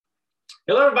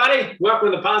Hello, everybody.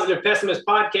 Welcome to the Positive Pessimist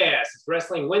Podcast. It's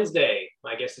Wrestling Wednesday.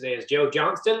 My guest today is Joe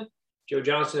Johnston. Joe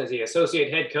Johnston is the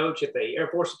associate head coach at the Air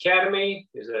Force Academy.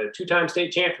 He was a two-time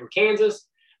state champ from Kansas.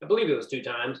 I believe it was two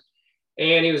times.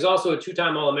 And he was also a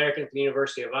two-time All-American at the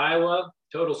University of Iowa.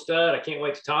 Total stud. I can't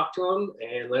wait to talk to him,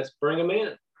 and let's bring him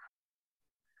in.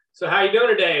 So how you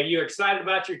doing today? Are you excited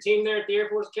about your team there at the Air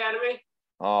Force Academy?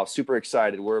 Oh, super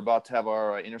excited. We're about to have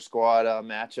our inter-squad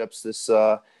matchups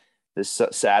this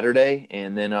Saturday,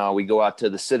 and then we go out to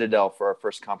the Citadel for our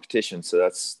first competition. So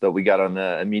that's that we got on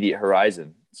the immediate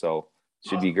horizon. So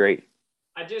should be great.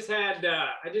 I just had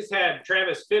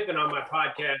Travis Fippen on my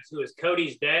podcast, who is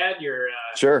Cody's dad.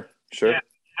 Sure. Yeah.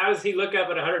 How does he look up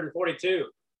at 142?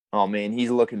 Oh man, he's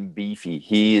looking beefy.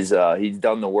 He's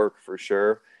done the work for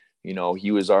sure. You know,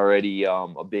 he was already a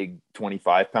big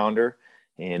 25-pounder.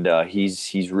 And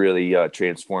he's really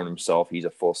transformed himself. He's a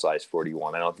full-size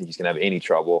 41. I don't think he's going to have any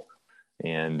trouble.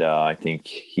 And I think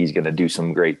he's going to do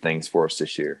some great things for us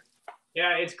this year.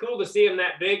 Yeah, it's cool to see him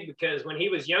that big because when he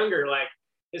was younger, like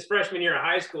his freshman year of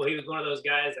high school, he was one of those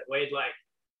guys that weighed like,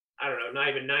 I don't know, not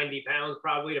even 90 pounds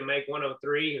probably to make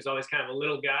 103. He was always kind of a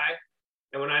little guy.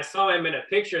 And when I saw him in a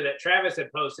picture that Travis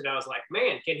had posted, I was like,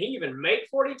 man, can he even make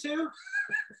 42?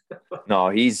 No,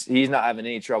 he's not having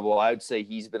any trouble. I would say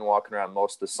he's been walking around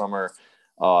most of the summer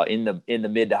in the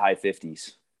mid to high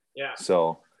 50s. Yeah.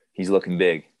 So he's looking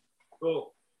big.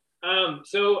 Cool.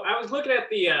 So I was looking at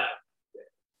the,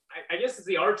 I guess it's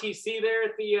the RTC there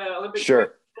at the Olympic.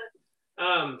 Sure.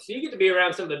 So you get to be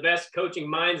around some of the best coaching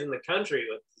minds in the country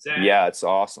with Zach. Yeah, it's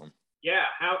awesome. Yeah.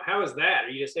 How is that? Are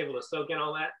you just able to soak in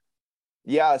all that?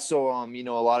 Yeah, so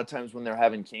a lot of times when they're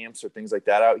having camps or things like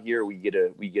that out here, we get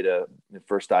a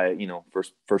first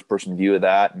person view of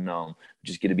that, and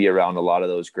just get to be around a lot of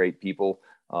those great people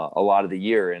a lot of the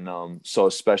year. And so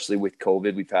especially with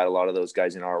COVID, we've had a lot of those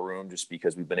guys in our room just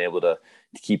because we've been able to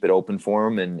keep it open for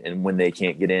them, and when they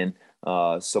can't get in,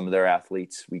 some of their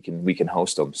athletes, we can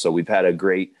host them. So we've had a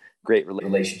great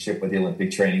relationship with the Olympic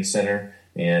Training Center,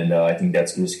 and I think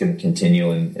that's just going to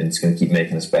continue, and it's going to keep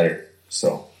making us better.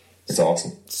 So. It's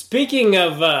awesome. Speaking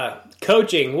of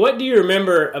coaching, what do you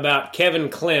remember about Kevin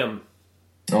Clem?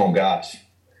 Oh gosh,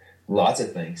 lots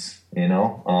of things.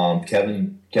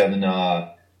 Kevin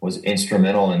was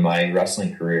instrumental in my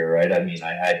wrestling career. Right? I mean,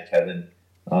 I had Kevin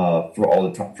for all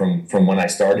the time from when I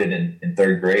started in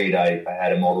third grade. I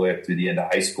had him all the way up through the end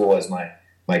of high school as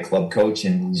my club coach,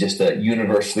 and he's just a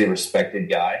universally respected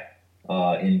guy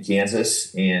in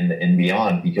Kansas and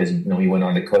beyond because he went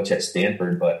on to coach at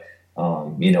Stanford, but.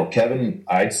 Kevin,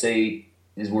 I'd say,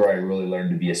 is where I really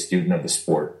learned to be a student of the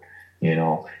sport.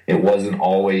 It wasn't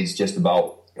always just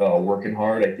about working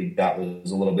hard. I think that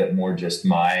was a little bit more just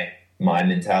my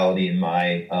mentality and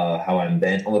my how I'm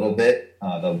bent a little bit,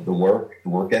 the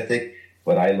work ethic.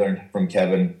 But I learned from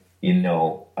Kevin.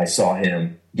 I saw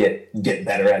him get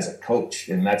better as a coach,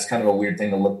 and that's kind of a weird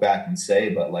thing to look back and say.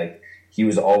 But like he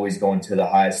was always going to the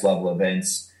highest level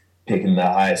events. Picking the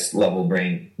highest level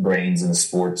brains in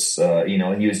sports,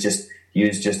 he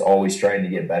was just always trying to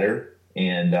get better,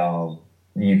 and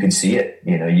you can see it.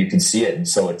 And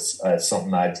so it's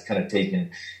something I've kind of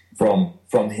taken from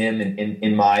him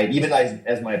in my even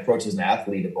as my approach as an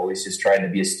athlete. I've always just tried to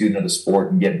be a student of the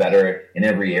sport and get better in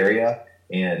every area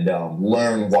and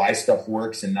learn why stuff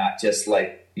works and not just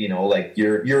like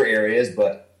your areas,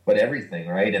 but everything,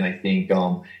 right? And I think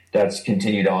that's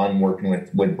continued on working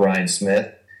with Brian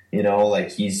Smith.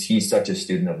 He's such a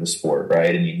student of the sport,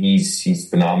 right? I mean, he's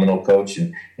phenomenal coach,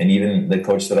 and even the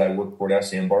coach that I work for at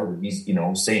Sam Barber, he's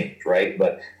same, right?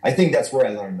 But I think that's where I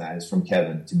learned that is from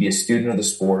Kevin, to be a student of the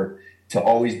sport, to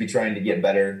always be trying to get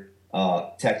better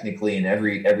technically in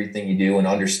everything you do, and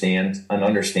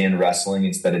understand wrestling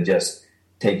instead of just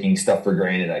taking stuff for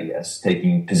granted. I guess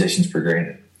taking positions for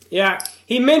granted. Yeah,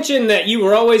 he mentioned that you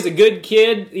were always a good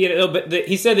kid, but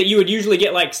he said that you would usually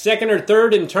get like second or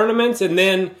third in tournaments, and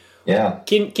then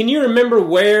Can you remember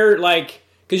where,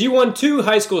 because you won 2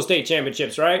 high school state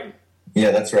championships, right?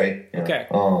 Yeah, that's right. Yeah. Okay.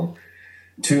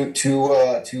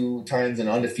 Two times and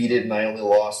undefeated, and I only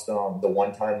lost the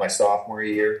one time my sophomore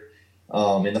year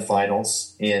in the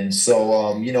finals, and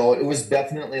so it was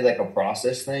definitely like a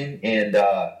process thing, and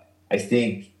I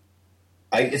think.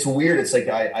 It's weird. It's like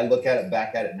I look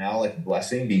back at it now like a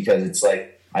blessing because it's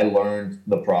like I learned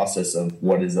the process of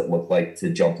what does it look like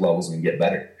to jump levels and get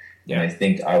better. Yeah. And I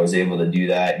think I was able to do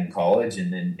that in college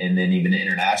and then even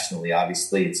internationally.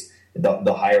 Obviously, it's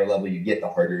the higher level you get, the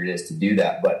harder it is to do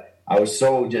that. But I was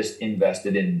so just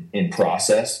invested in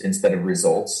process instead of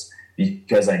results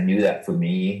because I knew that for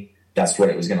me, that's what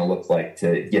it was going to look like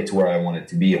to get to where I wanted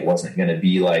to be. It wasn't going to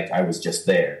be like I was just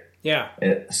there. Yeah.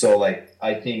 So like,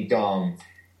 I think,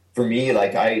 for me,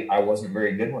 like I wasn't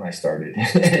very good when I started.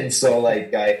 And so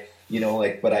like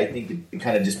but I think it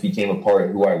kind of just became a part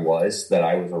of who I was, that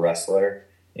I was a wrestler.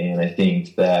 And I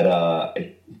think that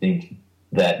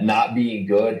not being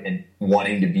good and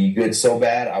wanting to be good so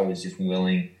bad, I was just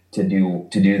willing to do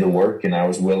the work, and I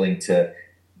was willing to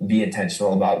be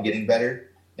intentional about getting better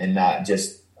and not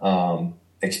just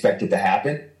expect it to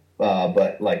happen.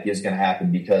 But like it was going to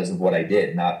happen because of what I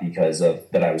did, not because of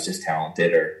that I was just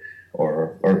talented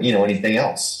or anything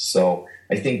else. So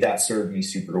I think that served me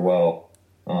super well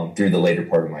through the later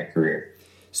part of my career.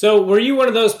 So were you one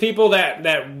of those people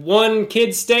that won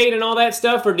kids state and all that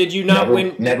stuff, or did you not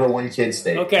win? Never won kids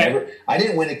state. Okay. I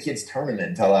didn't win a kids tournament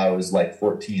until I was like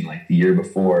 14, like the year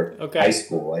before high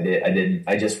school.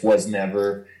 I just was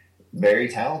never very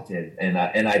talented, and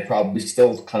I probably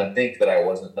still kind of think that I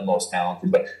wasn't the most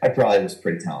talented, but I probably was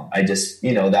pretty talented. I just,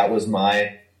 that was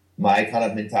my kind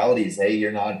of mentality is, hey,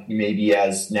 you're not maybe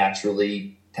as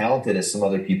naturally talented as some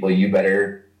other people. You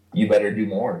better do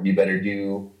more. You better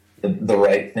do the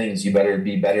right things. You better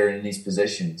be better in these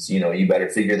positions. You better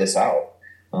figure this out.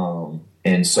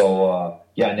 And so,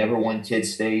 I never won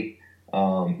kids state.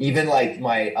 Even like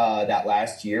my, that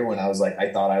last year when I was like,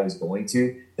 I thought I was going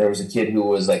to, there was a kid who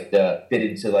was like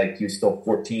fitted to like, he was still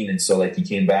 14. And so like he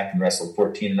came back and wrestled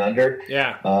 14 and under.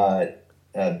 Yeah.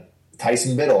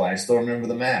 Tyson Biddle, I still remember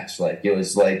the match. Like it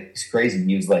was like, it's crazy.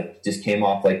 He was like, just came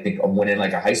off like winning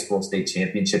like a high school state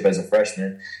championship as a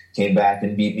freshman, came back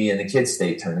and beat me in the kids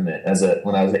state tournament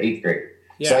when I was an 8th grader.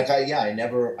 Yeah. So like I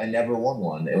never won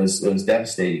one. It was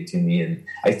devastating to me. And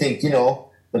I think,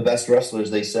 the best wrestlers,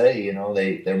 they say,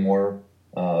 they're more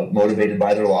motivated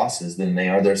by their losses than they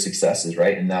are their successes.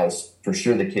 Right. And that was for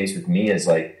sure the case with me. Is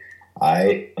like,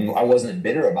 I wasn't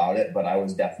bitter about it, but I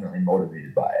was definitely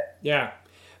motivated by it. Yeah.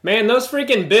 Man, those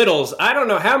freaking Biddles, I don't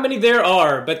know how many there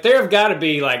are, but there have got to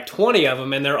be like 20 of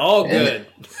them, and they're all good.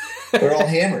 They're all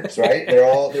hammers, right?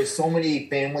 There's so many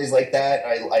families like that.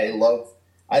 I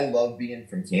love being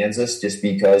from Kansas just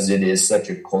because it is such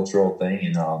a cultural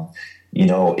thing, and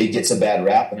it gets a bad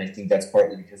rap, and I think that's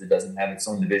partly because it doesn't have its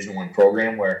own Division I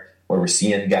program where we're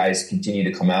seeing guys continue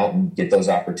to come out and get those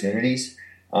opportunities.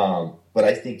 But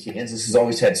I think Kansas has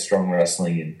always had strong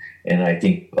wrestling, and I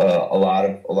think a lot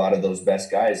of those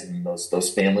best guys and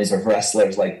those families of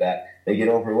wrestlers like that, they get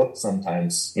overlooked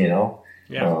sometimes,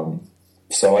 Yeah.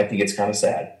 So I think it's kind of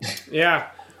sad. Yeah.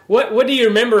 What do you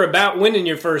remember about winning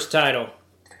your first title?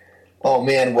 Oh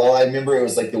man, well I remember it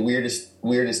was like the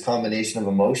weirdest combination of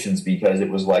emotions because it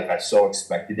was like I so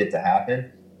expected it to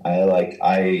happen.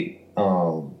 I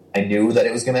knew that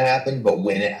it was going to happen, but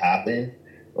when it happened,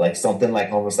 like something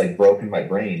like almost like broke in my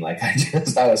brain. Like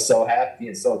I was so happy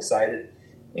and so excited.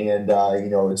 And,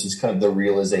 it's just kind of the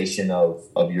realization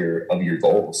of your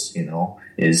goals,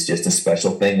 is just a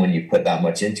special thing when you put that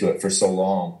much into it for so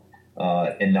long,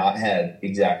 and not had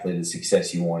exactly the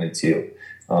success you wanted to.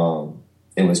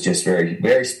 It was just very,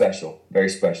 very special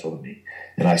to me.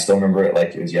 And I still remember it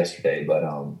like it was yesterday, but,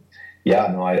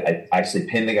 I actually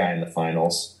pinned the guy in the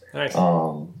finals. Nice.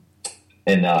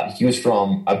 And I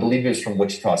believe he was from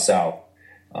Wichita South,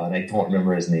 and I don't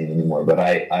remember his name anymore, but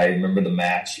I remember the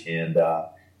match, and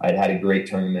I'd had a great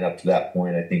tournament up to that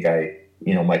point. I think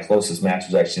my closest match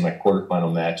was actually my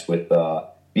quarterfinal match with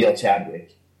B.L.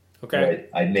 Chadwick. Okay.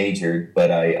 I majored,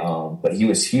 but he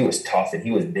was tough, and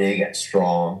he was big and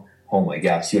strong. Oh my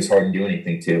gosh, he was hard to do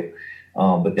anything to.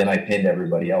 But then I pinned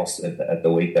everybody else at the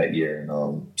weight that year,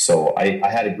 and so I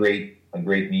had a great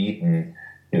meet, and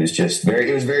it was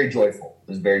very joyful. It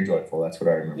was very joyful. That's what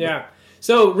I remember. Yeah.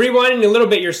 So rewinding a little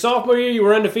bit, your sophomore year, you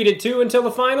were undefeated too until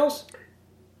the finals?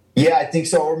 Yeah, I think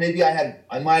so. Or maybe I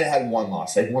might have had one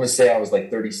loss. I want to say I was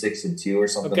like 36-2 or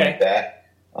something like that.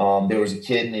 There was a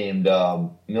kid named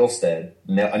Milstead,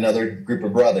 another group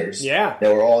of brothers. Yeah.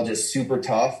 That were all just super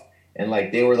tough. And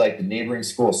like they were like the neighboring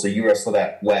school. So you wrestled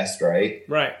at West, right?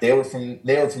 Right. They were from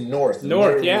North.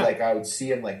 North, yeah. Like I would see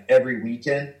them like every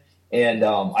weekend. And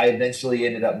I eventually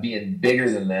ended up being bigger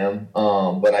than them.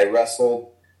 But I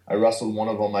wrestled one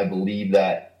of them, I believe,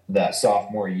 that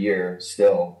sophomore year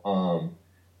still.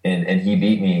 And he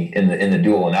beat me in the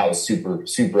duel, and that was super,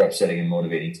 super upsetting and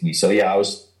motivating to me. So yeah, I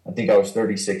think I was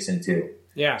 36-2.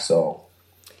 Yeah. So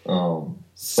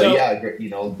yeah,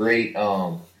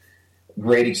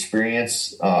 great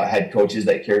experience. Had coaches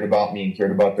that cared about me and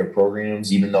cared about their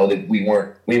programs, even though that we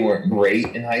weren't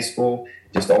great in high school.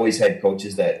 Just always had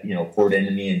coaches that, poured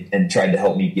into me and tried to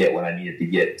help me get what I needed to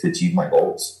get to achieve my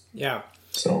goals. Yeah.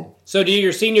 So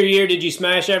your senior year, did you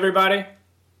smash everybody?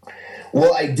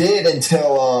 Well, I did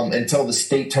until the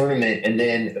state tournament, and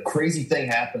then a crazy thing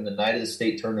happened the night of the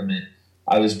state tournament.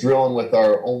 I was drilling with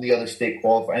our only other state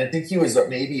qualifier. I think he was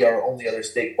maybe our only other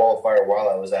state qualifier while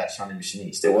I was at Shawnee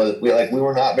Machiniste. We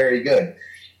were not very good.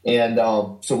 And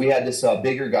so we had this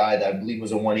bigger guy that I believe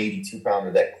was a 182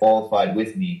 pounder that qualified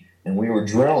with me, and we were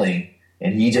drilling,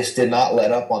 and he just did not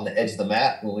let up on the edge of the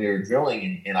mat when we were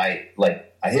drilling, and I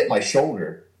hit my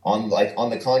shoulder on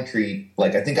the concrete.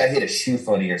 Like, I think I hit a shoe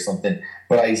funny or something,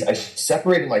 but I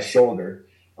separated my shoulder,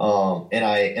 and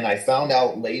I found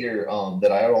out later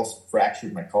that I also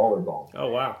fractured my collarbone.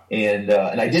 Oh wow! And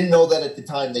I didn't know that at the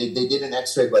time. They did an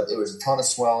X-ray, but there was a ton of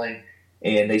swelling.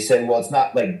 And they said, well, it's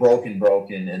not like broken.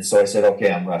 And so I said,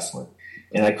 okay, I'm wrestling.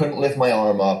 And I couldn't lift my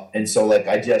arm up. And so like,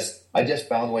 I just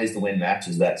found ways to win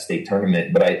matches that state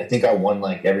tournament. But I think I won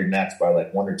like every match by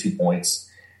like 1 or 2 points.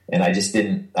 And I just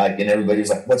didn't, and everybody was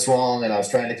like, what's wrong? And I was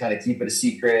trying to kind of keep it a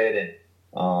secret.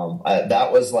 And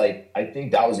that was like, I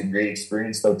think that was a great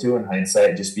experience though too, in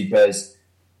hindsight, just because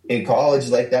in college,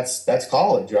 like that's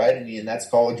college, right? I mean, that's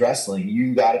college wrestling.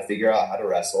 You got to figure out how to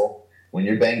wrestle when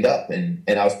you're banged up, and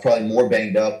I was probably more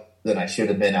banged up than I should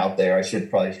have been out there. I should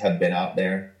probably have been out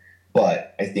there,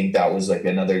 but I think that was like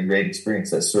another great experience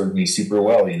that served me super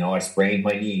well. You know, I sprained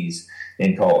my knees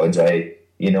in college. I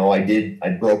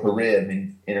broke a rib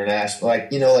in international. Like,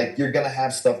 you know, like you're going to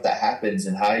have stuff that happens,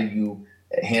 and how you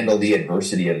handle the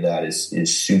adversity of that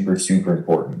is super, super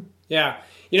important. Yeah.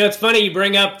 You know, it's funny you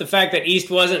bring up the fact that East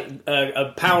wasn't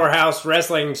a powerhouse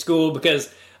wrestling school,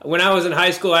 because when I was in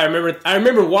high school, I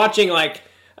remember watching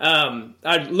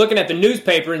looking at the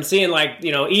newspaper and seeing like,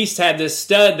 you know, East had this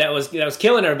stud that was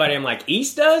killing everybody. I'm like,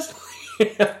 East does?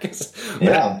 Yeah.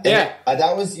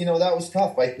 That was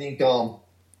tough. I think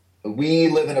we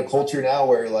live in a culture now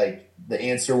where like the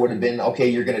answer would have been, okay,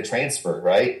 you're going to transfer,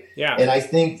 right? Yeah. And I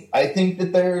think that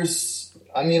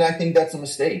I think that's a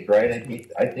mistake, right?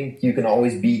 I think you can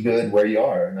always be good where you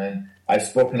are, and I've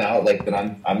spoken out like that.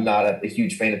 I'm not a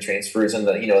huge fan of transfers and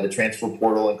the transfer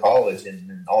portal in college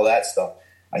and all that stuff.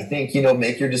 I think,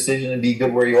 make your decision and be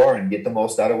good where you are and get the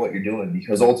most out of what you're doing,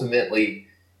 because ultimately,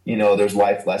 there's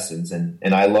life lessons, and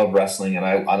I love wrestling, and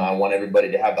I want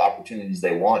everybody to have the opportunities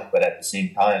they want. But at the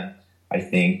same time, I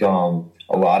think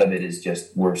a lot of it is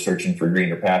just we're searching for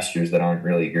greener pastures that aren't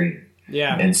really green.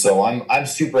 Yeah. And so I'm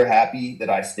super happy that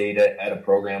I stayed at a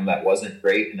program that wasn't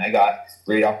great, and I got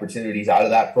great opportunities out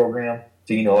of that program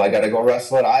to, I got to go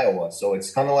wrestle at Iowa. So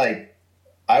it's kind of like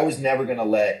I was never going to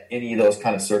let any of those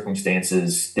kind of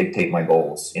circumstances dictate my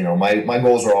goals. My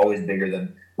goals are always bigger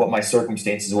than what my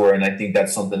circumstances were. And I think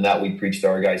that's something that we preach to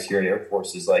our guys here at Air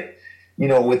Force is like,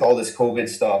 with all this COVID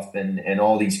stuff and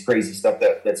all these crazy stuff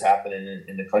that's happening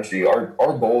in the country,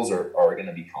 our goals are going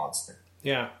to be constant.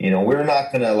 Yeah. We're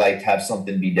not going to like have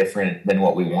something be different than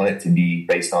what we want it to be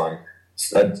based on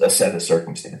a set of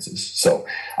circumstances. So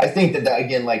I think that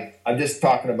again, like I'm just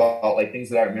talking about like things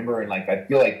that I remember, and like I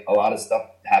feel like a lot of stuff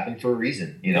happened for a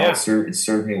reason. It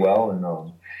served me well,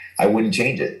 and I wouldn't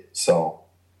change it. So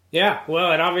yeah,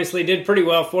 well, it obviously did pretty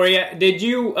well for you. Did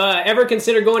you ever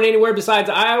consider going anywhere besides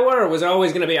Iowa, or was it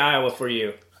always going to be Iowa for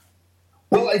you?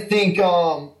 Well, I think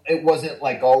it wasn't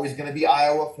like always going to be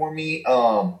Iowa for me.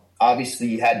 Obviously,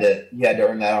 you had to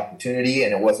earn that opportunity,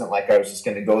 and it wasn't like I was just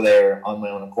going to go there on my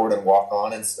own accord and walk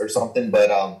on or something. But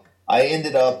I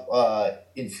ended up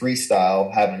in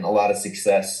freestyle having a lot of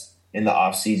success in the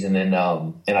off season, and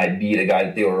I beat a guy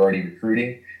that they were already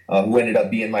recruiting, who ended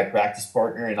up being my practice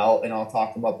partner. And I'll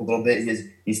talk him up a little bit.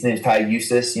 His name's Ty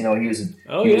Eustace. He was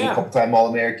a couple-time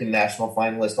All-American national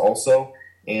finalist also.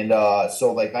 And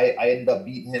so like I ended up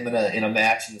beating him in a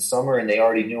match in the summer, and they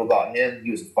already knew about him. He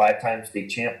was a 5-time state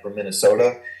champ from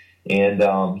Minnesota,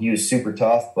 and he was super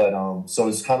tough. But so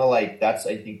it's kind of like that's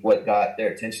I think what got their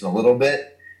attention a little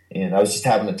bit. And I was just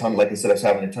having a ton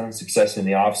of success in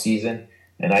the off season,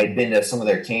 and I had been to some of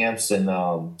their camps, and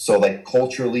so like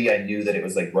culturally, I knew that it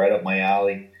was like right up my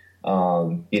alley.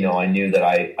 I knew that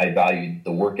I valued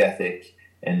the work ethic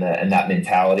and that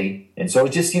mentality, and so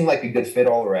it just seemed like a good fit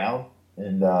all around.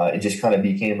 And it just kind of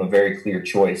became a very clear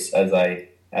choice as I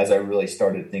really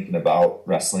started thinking about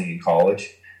wrestling in college.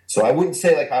 So I wouldn't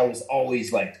say like I was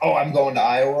always like, oh, I'm going to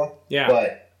Iowa. Yeah.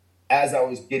 But as I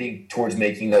was getting towards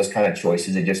making those kind of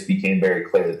choices, it just became very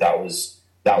clear that was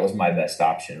my best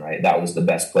option, right? That was the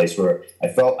best place where I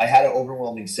felt I had an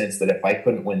overwhelming sense that if I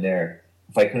couldn't win there,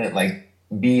 if I couldn't like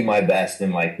be my best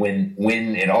and like win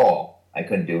it all, I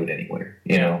couldn't do it anywhere,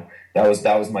 you know? That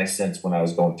was my sense when I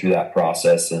was going through that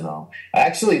process. And I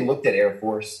actually looked at Air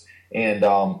Force, and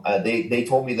they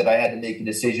told me that I had to make a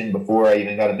decision before I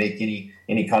even got to make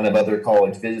any kind of other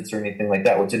college visits or anything like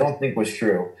that, which I don't think was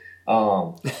true.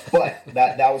 But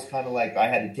that was kind of like I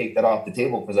had to take that off the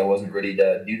table because I wasn't ready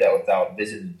to do that without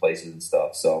visiting places and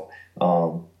stuff. So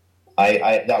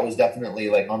I that was definitely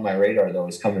like on my radar though,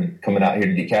 was coming out here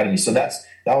to the academy. So that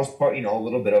was part, a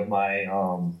little bit of my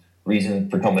reason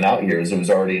for coming out here, is it was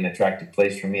already an attractive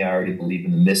place for me. I already believe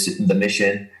in the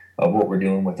mission of what we're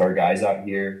doing with our guys out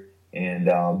here,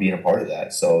 and being a part of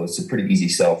that. So it's a pretty easy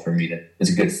sell for me it's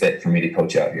a good fit for me to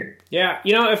coach out here. Yeah.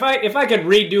 If I could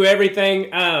redo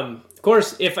everything, of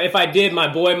course, if I did,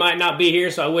 my boy might not be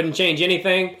here, so I wouldn't change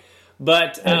anything.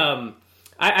 But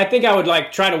I think I would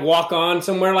try to walk on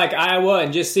somewhere like Iowa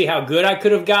and just see how good I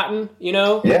could have gotten,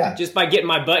 just by getting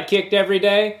my butt kicked every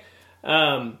day.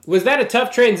 Was that a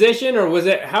tough transition, or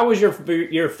how was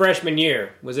your freshman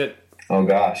year? Was it? Oh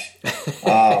gosh,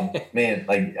 man!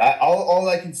 All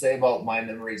I can say about my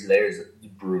memories there is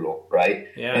brutal, right?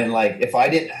 Yeah. And if I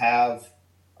didn't have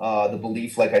the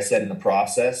belief, like I said, in the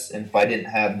process, and if I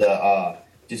didn't have the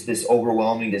just this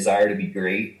overwhelming desire to be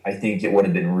great, I think it would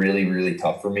have been really, really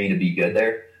tough for me to be good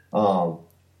there.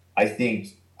 I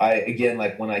think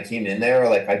when I came in there,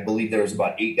 I believe there was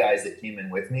about 8 guys that came in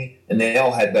with me, and they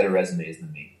all had better resumes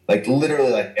than me.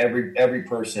 Literally, every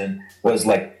person was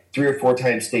 3 or 4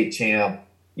 times state champ,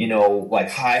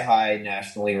 high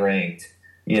nationally ranked,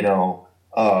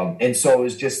 and so it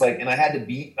was just and I had to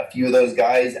beat a few of those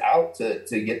guys out to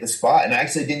get the spot. And I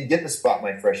actually didn't get the spot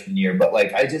my freshman year, but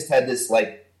I just had this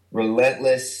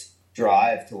relentless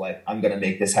drive to I'm going to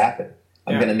make this happen.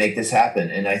 I'm going to make this happen.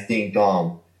 And I think,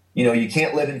 you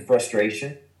can't live in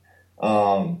frustration.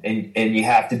 And you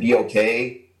have to be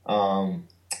okay.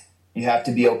 You have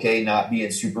to be okay not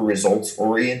being super results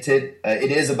oriented.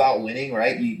 It is about winning,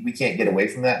 right? We can't get away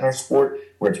from that in our sport,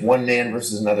 where it's one man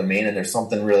versus another man, and there's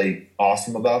something really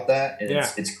awesome about that, and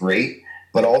it's great.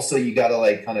 But also you got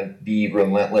to kind of be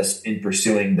relentless in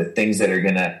pursuing the things that are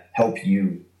going to help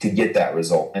you to get that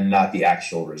result, and not the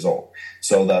actual result.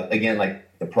 So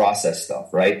the process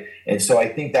stuff, right? And so I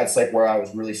think that's where I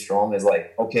was really strong, is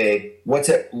okay, what's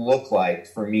it look like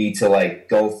for me to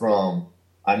go from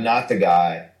I'm not the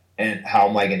guy, and how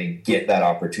am I going to get that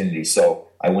opportunity? So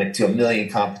I went to 1 million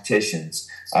competitions.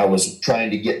 I was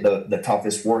trying to get the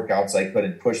toughest workouts I could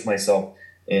and push myself,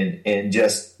 and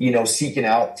just, seeking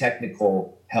out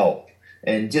technical help,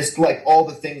 and just all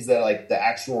the things that the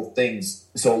actual things.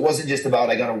 So it wasn't just about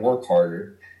I got to work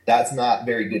harder. That's not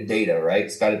very good data, right?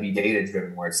 It's got to be data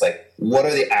driven, where it's what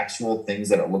are the actual things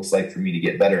that it looks like for me to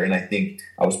get better? And I think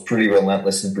I was pretty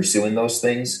relentless in pursuing those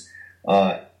things.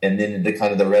 And then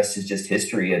the rest is just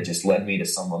history. It just led me to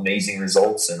some amazing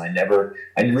results. And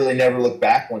I really never looked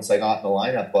back once I got in the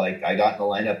lineup. I got in the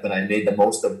lineup and I made the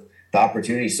most of the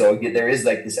opportunity. So there is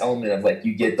this element of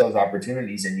you get those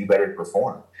opportunities and you better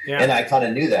perform. Yeah. And I kind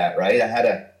of knew that, right? I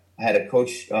had a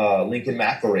coach, Lincoln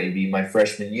McElravy, my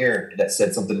freshman year, that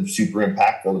said something super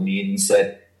impactful to me. And he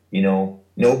said,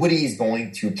 nobody's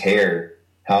going to care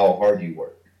how hard you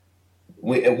work.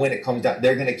 When it comes down,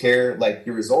 they're going to care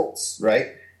your results,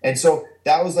 right? And so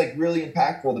that was really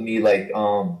impactful to me.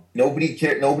 Nobody's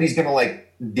going to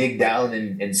dig down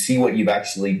and see what you've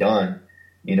actually done.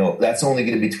 That's only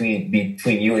going to be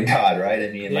between you and God, right?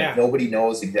 I mean, nobody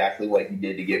knows exactly what you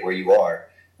did to get where you are.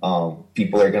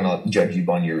 People are going to judge you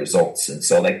on your results. And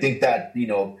so I think that,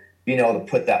 being able to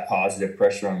put that positive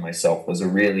pressure on myself was a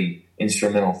really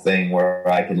instrumental thing, where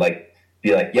I could be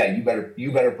yeah,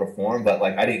 you better perform. But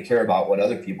I didn't care about what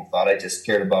other people thought. I just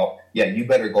cared about, you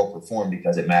better go perform,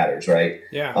 because it matters, right?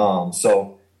 Yeah.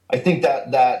 So I think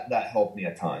that helped me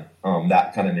a ton.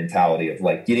 That kind of mentality of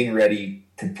getting ready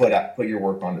to put your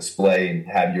work on display and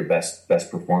have your best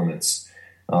performance.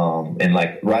 And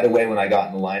right away when I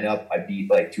got in the lineup, I beat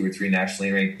 2 or 3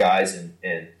 nationally ranked guys,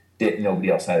 and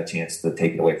nobody else had a chance to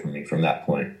take it away from me from that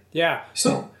point. Yeah.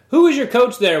 So who was your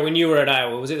coach there when you were at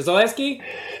Iowa? Was it Zaleski?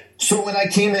 So when I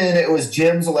came in, it was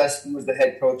Jim Zaleski was the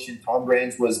head coach, and Tom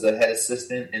Brands was the head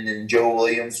assistant, and then Joe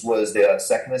Williams was the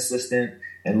second assistant,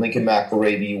 and Lincoln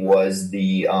McElravy was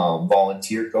the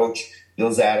volunteer coach.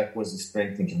 Bill Zadok was the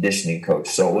strength and conditioning coach.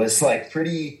 So it was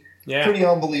pretty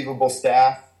unbelievable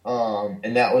staff,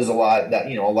 and that was a lot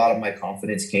of my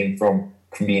confidence came from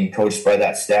being coached by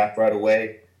that staff right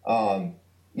away.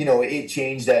 It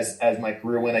changed as my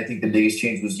career went. I think the biggest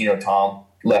change was Tom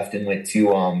left and went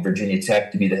to Virginia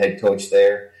Tech to be the head coach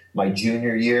there my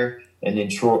junior year, and then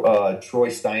Troy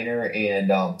Steiner and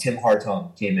Tim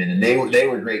Hartung came in, and they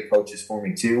were great coaches for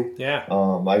me too. Yeah,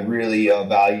 I really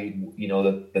valued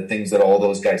the things that all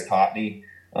those guys taught me.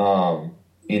 And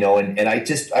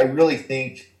I really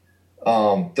think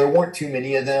there weren't too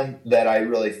many of them that I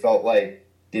really felt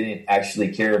didn't actually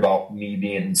care about me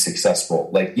being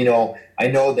successful. I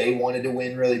know they wanted to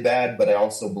win really bad, but I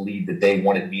also believe that they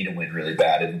wanted me to win really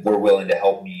bad, and were willing to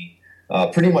help me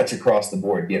pretty much across the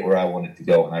board get where I wanted to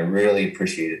go. And I really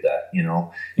appreciated that. You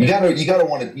know, you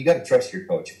gotta trust your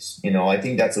coaches. You know, I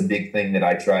think that's a big thing that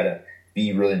I try to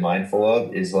be really mindful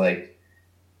of is like,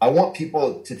 I want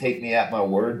people to take me at my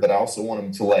word, but I also want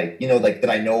them to like, you know, like that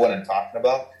I know what I'm talking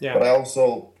about. Yeah. But I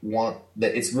also want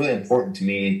that it's really important to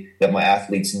me that my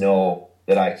athletes know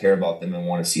that I care about them and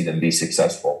want to see them be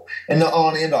successful, and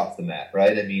on and off the mat,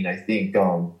 right? I mean, I think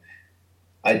I'm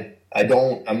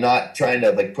not trying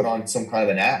to like put on some kind of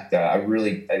an act. I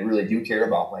really do care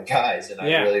about my guys, and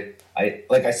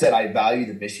like I said, I value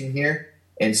the mission here.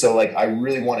 And so, like, I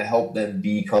really want to help them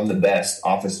become the best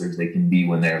officers they can be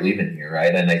when they're leaving here,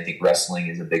 right? And I think wrestling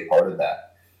is a big part of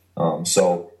that.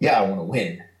 So, yeah, I want to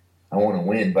win. I want to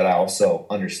win, but I also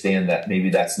understand that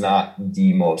maybe that's not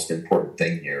the most important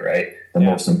thing here, right? The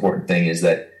most important thing is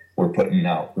that we're putting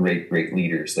out great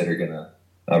leaders that are going to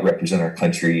represent our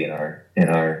country and our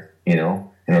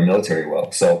military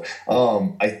well. So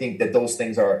I think that those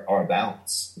things are a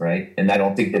balance, right? And I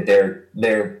don't think that they're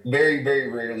very, very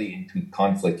rarely in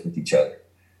conflict with each other,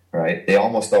 right? They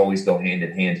almost always go hand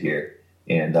in hand here.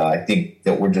 And I think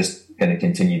that we're just going to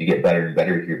continue to get better and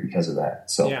better here because of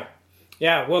that. So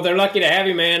yeah. Well, they're lucky to have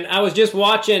you, man. I was just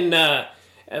watching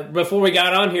before we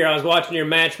got on here. I was watching your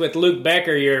match with Luke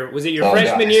Becker. Was it your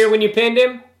freshman year when you pinned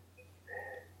him?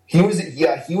 He was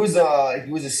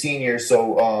a senior,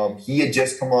 so he had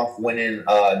just come off winning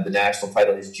the national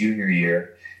title his junior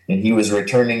year, and he was a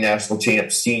returning national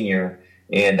champ senior.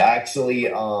 And actually,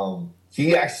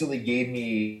 he actually gave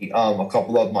me a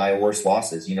couple of my worst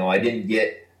losses. You know, I didn't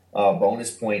get bonus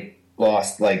point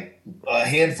lost like a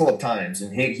handful of times,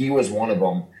 and he was one of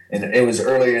them. And it was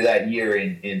earlier that year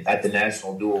at the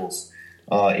national duels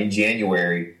in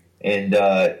January, and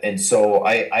so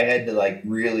I had to like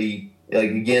really.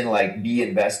 Like again, like be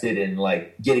invested in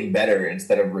like getting better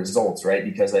instead of results, right?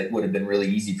 Because it would have been really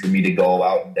easy for me to go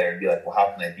out there and be like, well,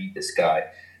 how can I beat this guy?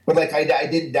 But like I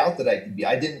didn't doubt that I could be.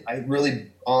 I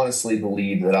really honestly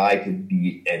believe that I could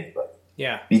beat anybody.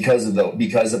 Yeah. Because of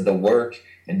the work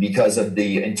and because of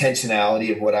the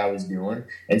intentionality of what I was doing.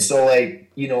 And so like,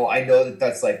 you know, I know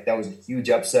that was a huge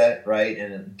upset, right?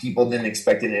 And people didn't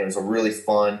expect it, and it was a really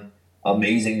fun,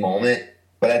 amazing moment.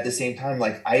 But at the same time,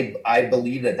 like I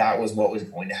believe that was what was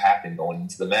going to happen going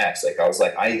into the match. Like I was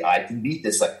like, I can beat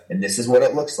this, like, and this is what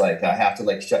it looks like. I have to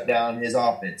like shut down his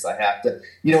offense. I have to,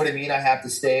 you know what I mean? I have to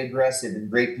stay aggressive in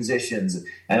great positions,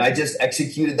 and I just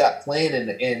executed that plan.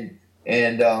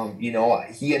 And you know,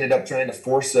 he ended up trying to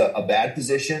force a bad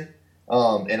position,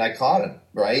 and I caught him,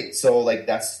 right? So like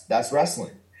that's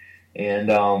wrestling.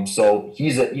 And so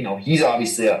he's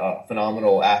obviously a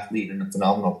phenomenal athlete and a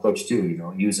phenomenal coach too. You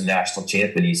know, he was a national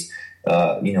champion. He's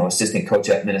assistant coach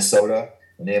at Minnesota,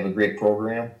 and they have a great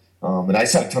program. And I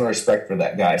just have a ton of respect for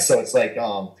that guy. So it's like,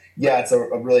 it's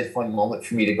a really fun moment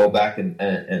for me to go back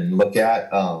and look at,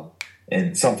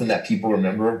 and something that people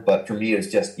remember. But for me, it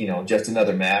was just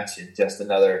another match and just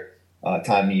another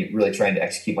time me really trying to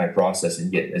execute my process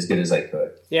and get as good as I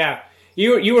could. Yeah.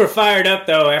 You were fired up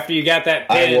though after you got that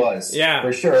pin. I was,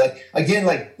 for sure. Like again,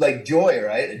 like joy,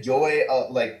 right? Joy,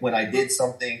 like when I did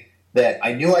something that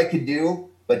I knew I could do,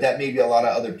 but that maybe a lot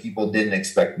of other people didn't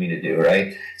expect me to do,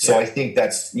 right? So I think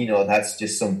that's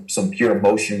just some pure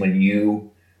emotion when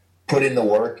you put in the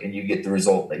work and you get the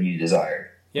result that you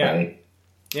desire. Yeah, right?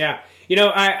 Yeah. You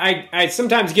know, I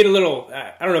sometimes get a little,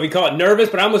 I don't know if you call it nervous,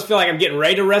 but I almost feel like I'm getting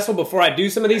ready to wrestle before I do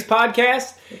some of these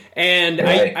podcasts. And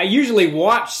right. I usually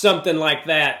watch something like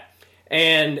that.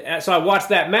 And so I watch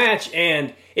that match,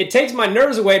 and it takes my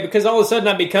nerves away because all of a sudden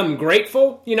I become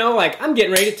grateful, you know, like I'm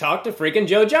getting ready to talk to freaking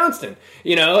Joe Johnston,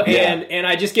 you know, and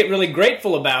I just get really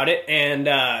grateful about it.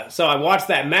 And so I watched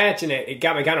that match, and it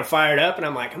got me kind of fired up, and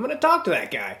I'm like, I'm going to talk to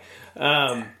that guy.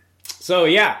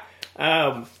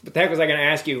 What the heck was I going to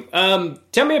ask you?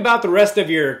 Tell me about the rest of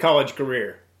your college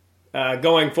career,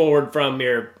 going forward from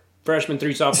your freshman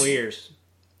through sophomore years.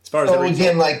 As far as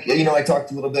again, like, you know, I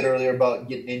talked a little bit earlier about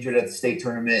getting injured at the state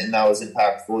tournament, and that was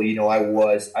impactful. You know, I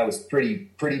was pretty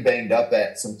banged up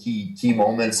at some key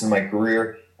moments in my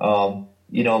career.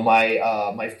 You know,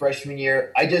 my freshman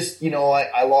year,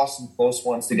 I lost some close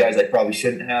ones to guys I probably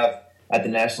shouldn't have at the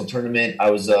national tournament.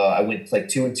 I went like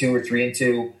 2-2 or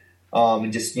 3-2.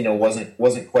 And just, you know,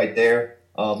 wasn't quite there.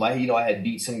 I had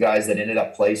beat some guys that ended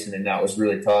up placing, and that was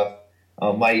really tough.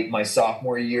 My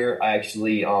sophomore year, I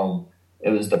actually, it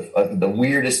was the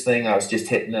weirdest thing. I was just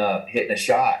hitting a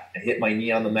shot. I hit my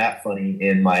knee on the mat funny,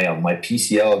 and my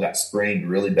PCL got sprained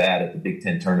really bad at the Big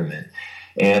Ten tournament.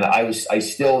 And I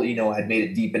still, you know, had made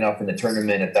it deep enough in the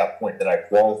tournament at that point that I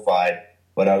qualified.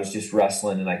 but I was just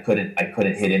wrestling and I couldn't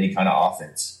hit any kind of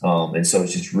offense. And so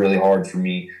it's just really hard for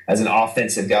me as an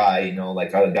offensive guy, you know,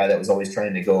 like a guy that was always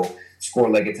trying to go score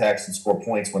leg attacks and score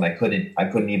points when I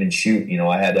couldn't even shoot. You know,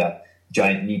 I had a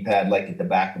giant knee pad like at the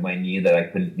back of my knee that I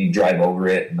couldn't drive over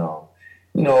it. No,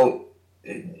 you know,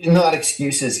 not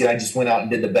excuses. I just went out and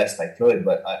did the best I could.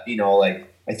 But you know,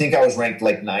 like I think I was ranked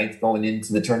like 9th going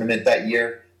into the tournament that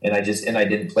year, and I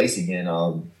didn't place again.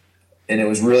 And it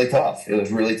was really tough.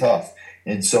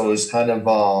 And so it was kind of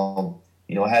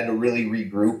you know, I had to really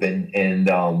regroup and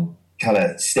kind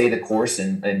of stay the course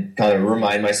and kind of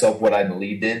remind myself what I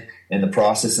believed in and the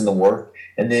process and the work.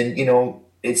 And then, you know,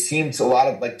 it seemed to a lot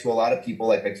of people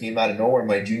like I came out of nowhere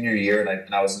my junior year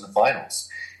and I was in the finals.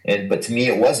 But to me,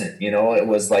 it wasn't. You know, it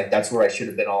was like that's where I should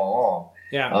have been all along.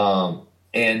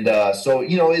 Yeah. So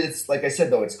you know, it's like I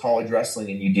said though, it's college wrestling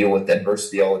and you deal with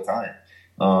adversity all the time.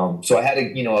 So I had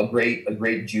a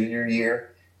great junior year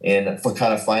and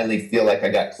kind of finally feel like I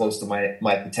got close to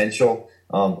my potential.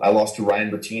 I lost to Ryan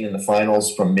Bertine in the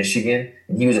finals from Michigan,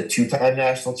 and he was a 2-time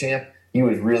national champ. He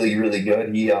was really, really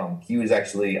good. He was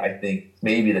actually, I think,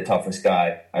 maybe the toughest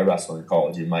guy I wrestled in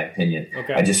college, in my opinion.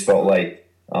 Okay. I just felt like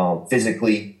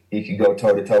physically he could go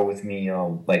toe to toe with me,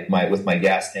 with my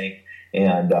gas tank,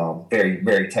 and very,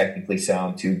 very technically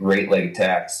sound too. Great leg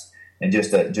attacks, and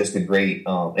just a great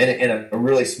and a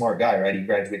really smart guy. Right, he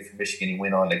graduated from Michigan. He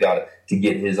went on to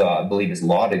get his I believe his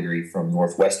law degree from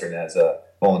Northwestern as a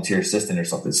volunteer assistant or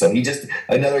something. So he just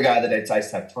another guy that I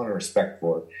just have a ton of respect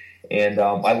for. And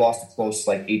I lost a close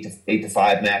like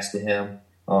 8-5 match to him.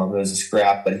 It was a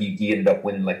scrap, but he ended up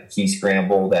winning like a key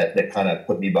scramble that kind of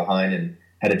put me behind and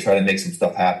had to try to make some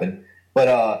stuff happen.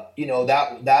 But you know,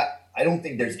 that I don't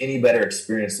think there's any better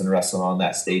experience than wrestling on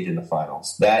that stage in the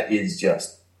finals. That is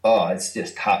just it's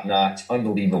just top notch,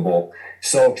 unbelievable,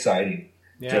 so exciting,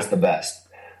 just the best.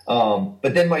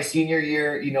 But then my senior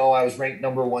year, you know, I was ranked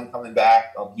number 1 coming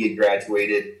back. He had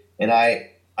graduated, and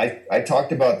I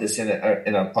talked about this in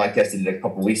a podcast I did a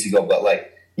couple weeks ago, but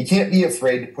like you can't be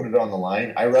afraid to put it on the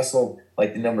line. I wrestled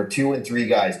like the number 2 and 3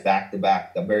 guys back to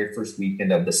back the very first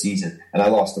weekend of the season, and I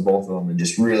lost to both of them in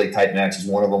just really tight matches.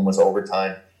 One of them was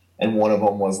overtime, and one of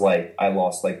them was like I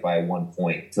lost like by 1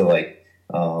 point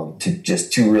to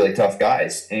just 2 really tough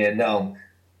guys. And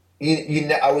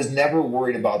I was never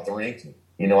worried about the ranking.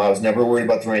 You know, I was never worried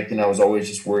about the ranking. I was always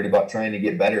just worried about trying to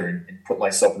get better and put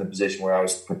myself in a position where I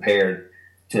was prepared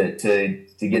to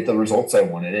get the results I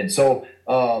wanted. And so,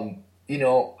 you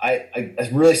know, I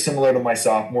really similar to my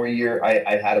sophomore year,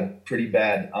 I had a pretty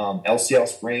bad LCL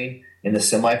sprain in the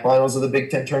semifinals of the Big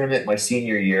Ten tournament. My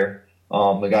senior year,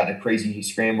 I got in a crazy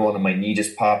scramble and my knee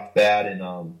just popped bad.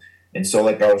 And so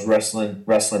like I was wrestling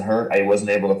hurt. I wasn't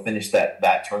able to finish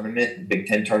that tournament, Big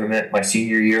Ten tournament, my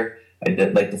senior year. I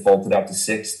did like defaulted out to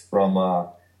 6th from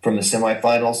the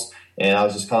semifinals. And I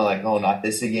was just kind of like, oh, not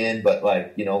this again. But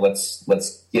like, you know, let's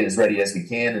get as ready as we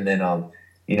can. And then,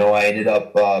 you know, I ended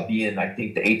up being, I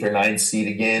think, the 8th or 9th seed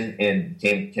again, and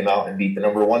came out and beat the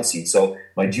number 1 seed. So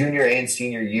my junior and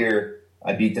senior year,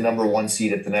 I beat the number 1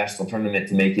 seed at the national tournament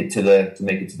to make it to the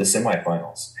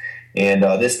semifinals. And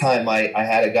this time, I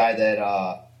had a guy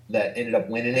that ended up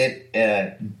winning it,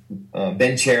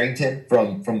 Ben Charrington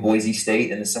from Boise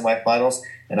State in the semifinals.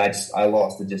 And I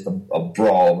lost just a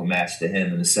brawl of a match to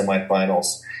him in the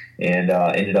semifinals, and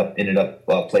ended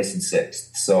up placing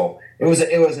 6th. So it was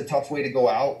a tough way to go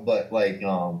out, but like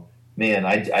man,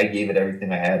 I gave it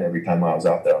everything I had every time I was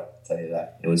out there. I'll tell you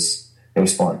that it was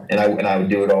fun, and I would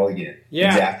do it all again. Yeah,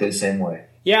 exactly the same way.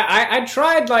 Yeah, I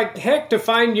tried like heck to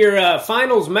find your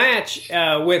finals match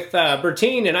with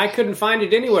Bertine, and I couldn't find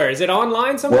it anywhere. Is it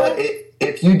online somewhere? Well,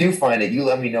 if you do find it, you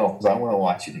let me know because I want to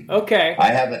watch it again. Okay. I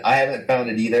haven't found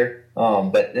it either,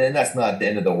 but that's not the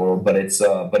end of the world. But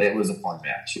it was a fun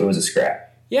match. It was a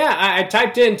scrap. Yeah, I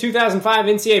typed in 2005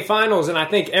 NCAA Finals, and I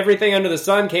think everything under the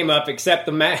sun came up except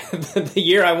the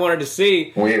year I wanted to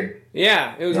see. Weird.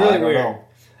 Yeah, it was really weird.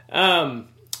 Know.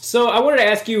 So I wanted to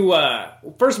ask you,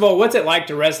 first of all, what's it like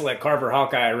to wrestle at Carver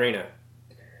Hawkeye Arena?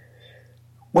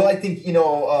 Well, I think, you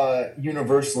know,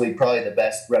 universally probably the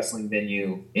best wrestling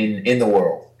venue in the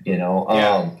world, you know.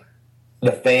 Yeah.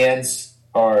 The fans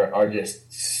are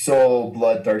just so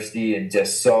bloodthirsty and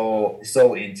just so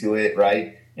into it,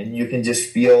 right? And you can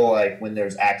just feel like when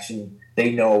there's action,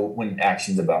 they know when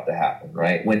action's about to happen,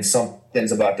 right? When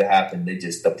something's about to happen,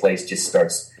 the place just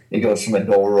starts, it goes from a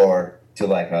dull roar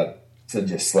to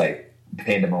just like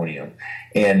pandemonium.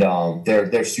 And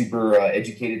they're super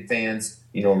educated fans,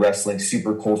 you know, wrestling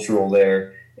super cultural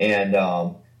there. And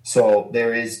so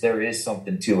there is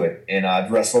something to it. And I've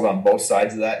wrestled on both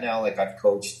sides of that now. Like I've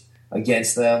coached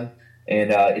against them.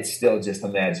 And it's still just a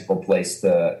magical place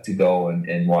to go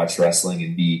and watch wrestling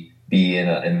and be in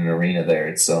an arena there.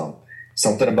 It's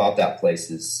something about that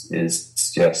place is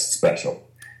just special.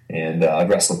 And I've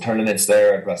wrestled tournaments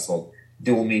there. I've wrestled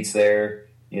dual meets there.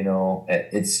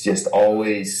 It's just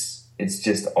always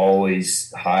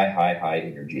high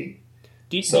energy.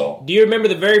 Do you remember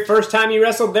the very first time you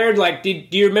wrestled there? Like, do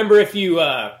you remember if you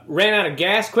ran out of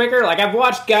gas quicker? Like, I've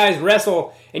watched guys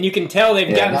wrestle, and you can tell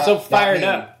they've gotten so fired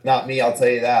up. Not me, I'll tell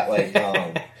you that. Like,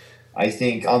 I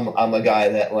think I'm a guy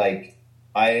that, like,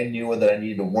 I knew that I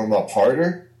needed to warm up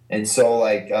harder, and so,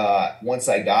 like, once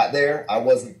I got there, I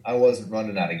wasn't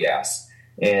running out of gas.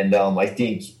 And I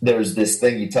think there's this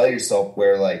thing you tell yourself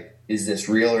where, like, is this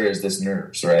real or is this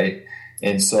nerves, right?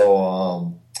 And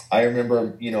so I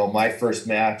remember, my first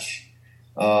match,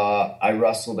 I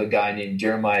wrestled a guy named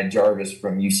Jeremiah Jarvis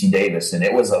from UC Davis, and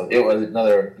it was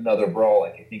another brawl.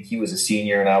 Like, I think he was a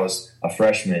senior and I was a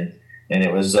freshman, and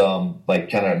it was like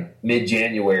kind of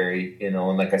mid-January, and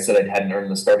like I said, I hadn't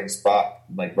earned the starting spot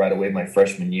like right away my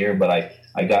freshman year, but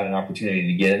I got an opportunity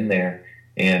to get in there,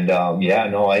 and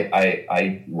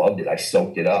I loved it. I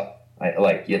soaked it up.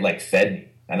 It fed me,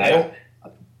 and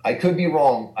I could be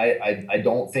wrong. I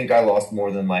don't think I lost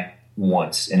more than like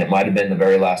once, and it might have been the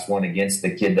very last one against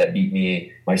the kid that beat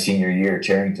me my senior year at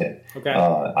Charrington. Okay.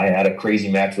 I had a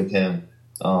crazy match with him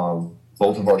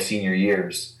both of our senior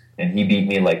years, and he beat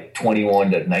me like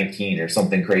 21-19 or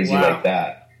something crazy like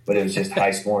that. But it was just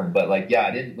high scoring. But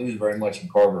I didn't lose very much in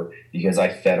Carver because I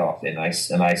fed off it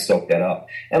and I soaked that up.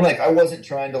 And I wasn't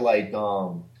trying to I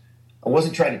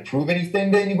wasn't trying to prove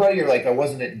anything to anybody, or I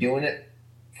wasn't doing it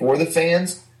for the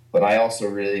fans. But I also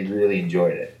really, really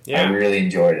enjoyed it. Yeah. I really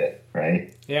enjoyed it,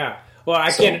 right? Yeah. Well,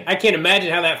 I can't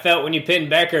imagine how that felt when you pinned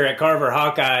Becker at Carver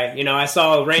Hawkeye. I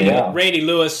saw Randy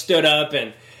Lewis stood up,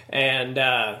 and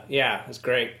it was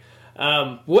great.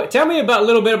 Tell me a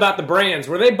little bit about the Brands.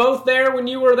 Were they both there when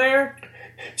you were there?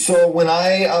 So when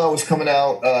I was coming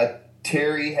out,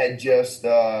 Terry had just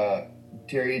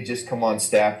come on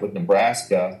staff with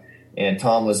Nebraska, and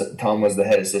Tom was the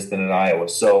head assistant at Iowa.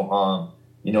 So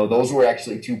those were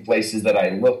actually two places that I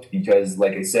looked because,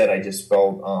 like I said, I just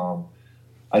felt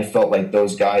like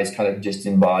those guys kind of just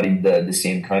embodied the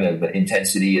same kind of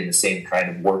intensity and the same kind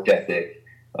of work ethic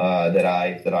that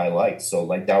I liked. So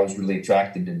that was really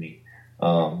attractive to me.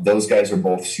 Those guys are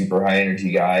both super high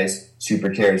energy guys, super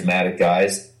charismatic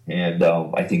guys, and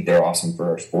I think they're awesome for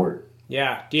our sport.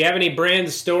 Yeah. Do you have any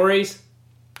Brands stories?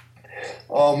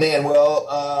 Oh man,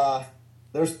 well,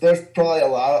 there's probably a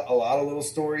lot of little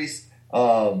stories.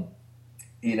 And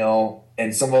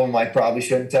some of them I probably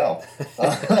shouldn't tell,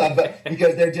 but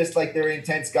because they're just they're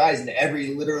intense guys, and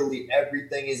literally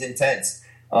everything is intense.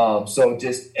 So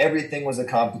just everything was a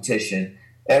competition.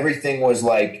 Everything was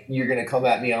you're going to come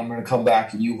at me, I'm going to come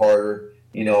back at you harder,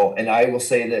 and I will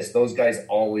say this, those guys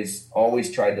always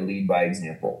tried to lead by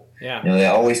example. Yeah. They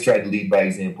always tried to lead by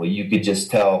example. You could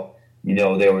just tell,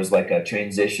 there was a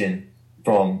transition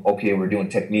from, okay, we're doing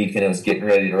technique, and it was getting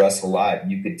ready to wrestle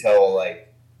live. You could tell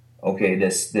okay,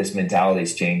 this mentality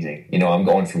is changing. I'm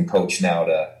going from coach now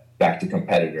to back to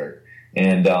competitor.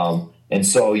 And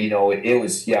so, it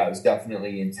was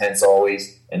definitely intense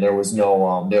always. And there was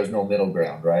no middle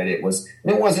ground, right? It wasn't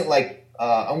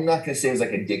I'm not going to say it was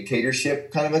a dictatorship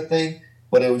kind of a thing,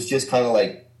 but it was just kind of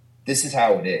this is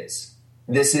how it is.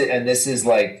 This is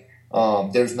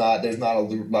there's not a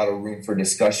lot of room for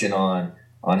discussion on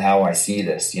how I see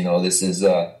this. This is,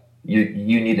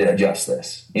 you need to adjust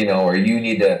this, or you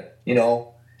need to,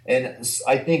 and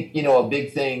I think, a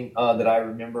big thing that I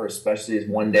remember especially is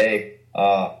one day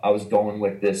I was going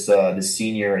with this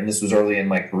senior, and this was early in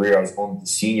my career. I was going with the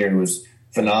senior who was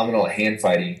phenomenal at hand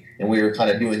fighting, and we were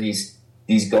kind of doing these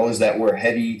goes that were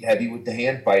heavy with the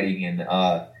hand fighting, and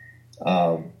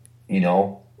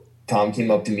Tom came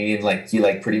up to me and he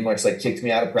pretty much kicked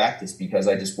me out of practice because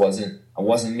I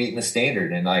wasn't meeting the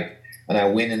standard, and I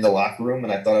went in the locker room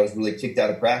and I thought I was really kicked out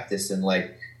of practice, and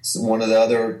one of the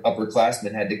other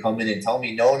upperclassmen had to come in and tell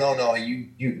me, no, you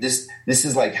this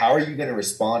is how are you going to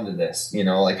respond to this?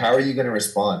 How are you going to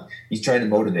respond? He's trying to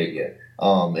motivate you.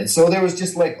 And so there was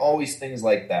just always things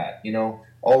like that,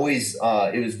 always,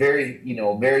 it was very,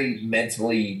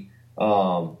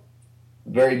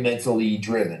 very mentally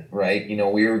driven, right?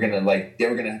 We were going to they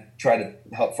were going to try to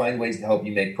help find ways to help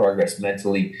you make progress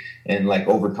mentally and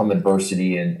overcome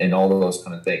adversity and all of those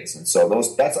kind of things. And so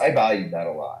I valued that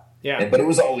a lot. Yeah. But it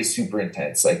was always super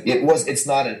intense. It's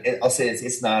not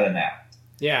an act.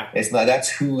 Yeah. It's not, that's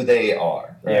who they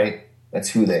are, right? Yeah. That's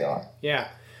who they are. Yeah.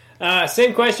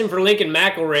 Same question for Lincoln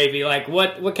McElravy.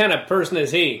 What kind of person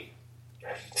is he?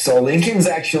 So Lincoln's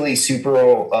actually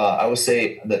super, I would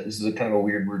say that this is a kind of a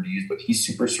weird word to use, but he's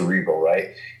super cerebral,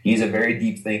 right? He's a very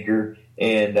deep thinker,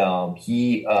 and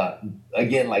he,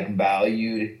 again, like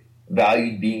valued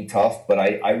being tough, but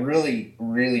I really,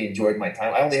 really enjoyed my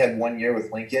time. I only had 1 year with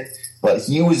Lincoln, but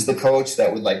he was the coach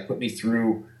that would like put me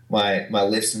through my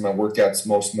lifts and my workouts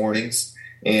most mornings.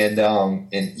 And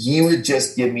he would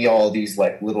just give me all these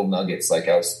like little nuggets, like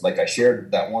I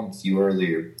shared that one with you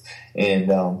earlier.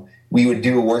 And we would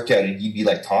do a workout and he'd be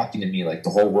like talking to me like the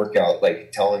whole workout,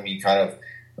 like telling me kind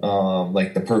of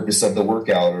like the purpose of the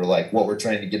workout, or like what we're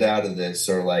trying to get out of this,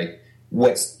 or like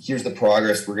here's the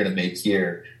progress we're going to make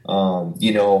here.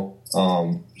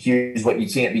 Here's what you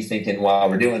can't be thinking while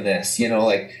we're doing this,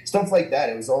 like stuff like that.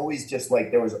 It was always just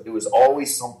like it was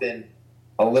always something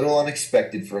a little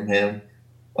unexpected from him,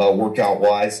 workout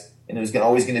wise. And it was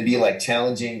always going to be like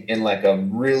challenging in like a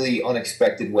really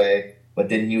unexpected way. But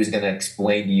then he was going to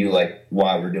explain to you like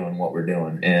why we're doing what we're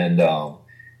doing. And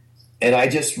I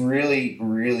just really,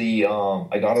 really,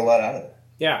 I got a lot out of it.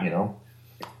 Yeah.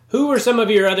 Who were some of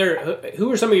your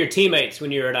teammates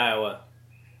when you were at Iowa?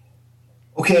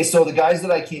 Okay, so the guys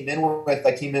that I came in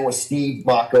with Steve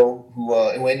Mocco,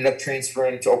 who ended up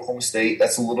transferring to Oklahoma State.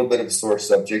 That's a little bit of a sore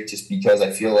subject, just because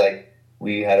I feel like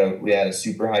we had a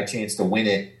super high chance to win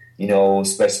it.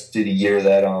 Especially the year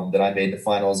that I made the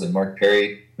finals and Mark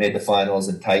Perry made the finals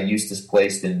and Ty Eustace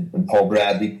placed and Paul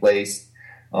Bradley placed.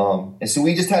 And so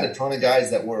we just had a ton of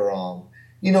guys that were,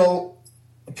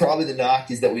 probably the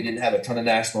knock is that we didn't have a ton of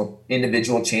national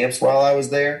individual champs while I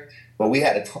was there, but we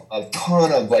had a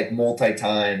ton of like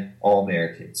multi-time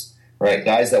All-Americans, right?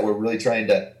 Guys that were really trying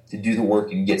to do the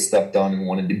work and get stuff done and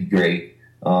wanted to be great.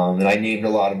 And I named a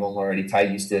lot of them already: Ty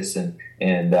Eustace and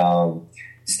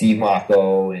Steve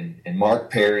Mocco and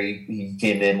Mark Perry. He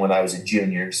came in when I was a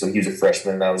junior, so he was a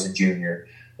freshman and I was a junior.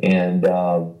 And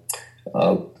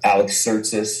Alex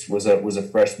Sertzis was a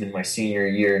freshman my senior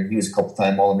year, and he was a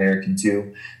couple-time All-American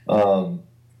too.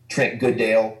 Trent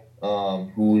Goodale,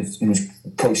 who's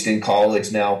coached in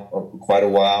college now quite a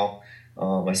while. I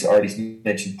already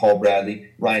mentioned Paul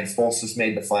Bradley. Ryan Folsis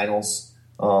made the finals,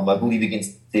 I believe,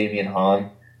 against Damian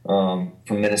Hahn from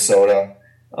Minnesota.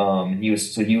 He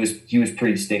was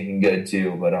pretty stinking good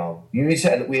too. But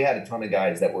we had a ton of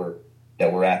guys that were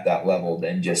at that level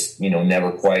and just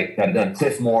never quite got it done.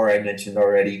 Cliff Moore, I mentioned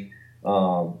already.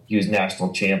 He was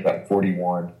national champ at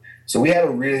 41. So we had a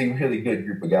really, really good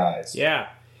group of guys. Yeah.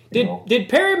 Did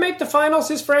Perry make the finals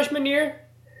his freshman year?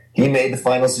 He made the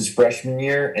finals his freshman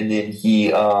year, and then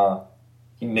he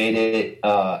made it.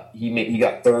 He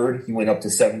got third. He went up to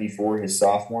 74 his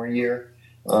sophomore year.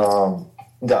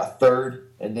 Got third,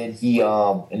 and then he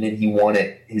won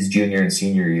it his junior and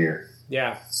senior year.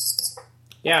 Yeah.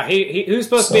 Yeah, he was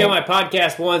supposed to be on my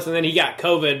podcast once, and then he got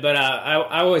COVID. But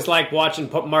I always like watching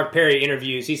Mark Perry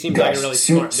interviews. He seems like a really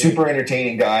smart dude. Super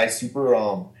entertaining guy.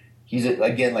 He's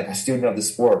again like a student of the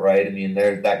sport, right? I mean,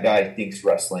 that guy thinks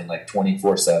wrestling like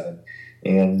 24/7,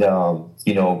 and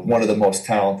one of the most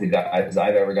talented guys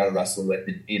I've ever got to wrestle with,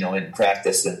 in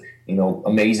practice, and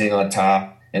amazing on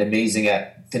top and amazing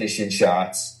at finishing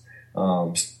shots.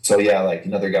 So yeah, like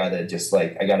another guy that just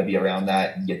like I got to be around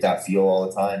that and get that feel all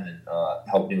the time, and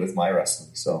help me with my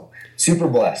wrestling. So super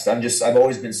blessed. I've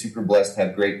always been super blessed to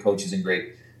have great coaches and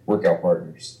great workout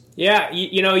partners. Yeah,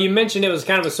 you mentioned it was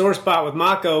kind of a sore spot with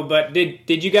Mocco, but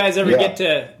did you guys ever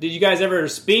did you guys ever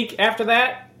speak after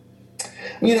that?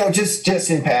 Just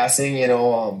in passing,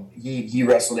 he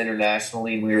wrestled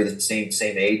internationally and we were the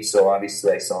same age. So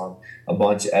obviously I saw him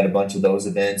at a bunch of those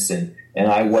events, and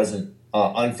I wasn't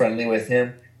unfriendly with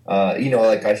him.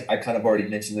 Like I kind of already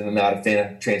mentioned that I'm not a fan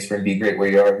of transfer and Be Great Where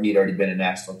You Are. He'd already been a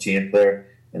national champ there,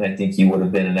 and I think he would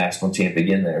have been a national champ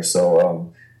again there.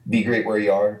 So Be Great Where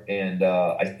You Are. And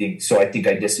I think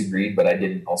I disagreed, but I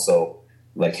didn't also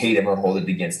like hate him or hold it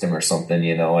against him or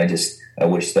something. I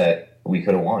wish that we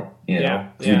could have won. Yeah.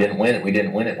 We didn't win it. We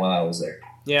didn't win it while I was there.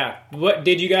 Yeah. What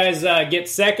did you guys get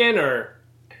second or?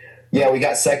 Yeah, we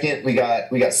got second. We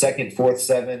got second, fourth,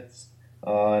 seventh.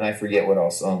 And I forget what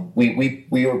else. We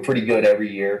were pretty good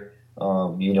every year.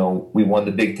 We won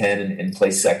the Big Ten and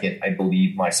placed second, I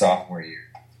believe, my sophomore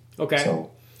year. Okay.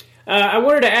 So, I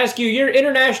wanted to ask you, your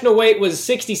international weight was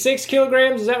 66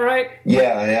 kilograms. Is that right?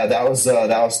 Yeah, that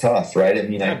was tough, right? I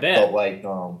mean, I bet. Felt like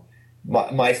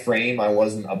my frame. I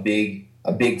wasn't a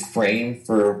big frame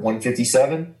for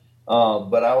 157.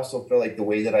 But I also feel like the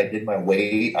way that I did my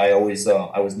weight, I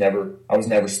was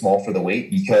never small for the weight,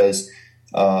 because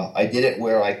I did it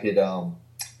where I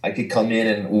could come in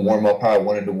and warm up how I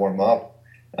wanted to warm up,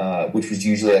 which was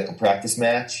usually like a practice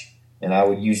match. and I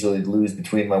would usually lose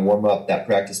between my warm up, that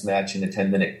practice match, and a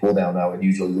 10-minute cool down. I would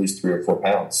usually lose 3 or 4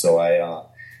 pounds. So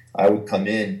I would come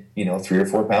in, 3 or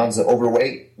 4 pounds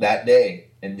overweight that day,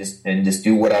 and just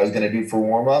do what I was going to do for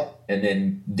warm up, and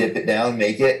then dip it down,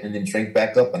 make it, and then shrink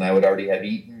back up. And I would already have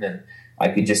eaten, and I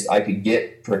could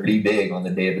get pretty big on the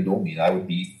day of a dual meet. I would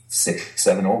be 6,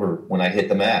 7 over when I hit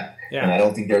the mat. Yeah. And I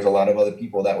don't think there's a lot of other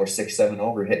people that were 6, 7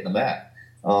 over hitting the mat.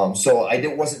 So I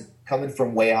wasn't coming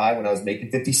from way high when I was making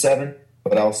 57,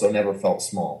 but I also never felt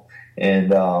small.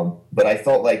 And but I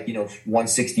felt like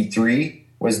 163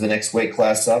 was the next weight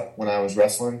class up when I was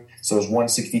wrestling. So it was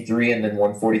 163 and then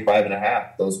 145 and a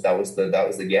half. That was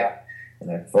the gap.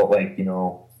 And I felt like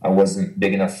I wasn't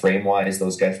big enough frame wise.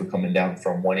 Those guys were coming down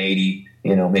from 180,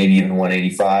 maybe even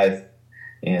 185.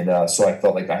 And so I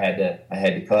felt like I had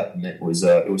to cut, and it was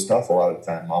tough a lot of the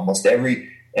time. Almost every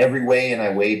weigh, and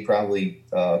I weighed probably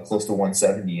close to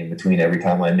 170 in between every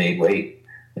time I made weight.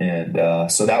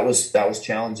 And so that was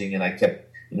challenging, and I kept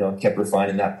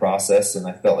refining that process, and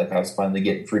I felt like I was finally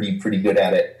getting pretty good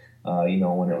at it.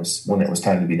 When it was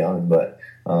time to be done. But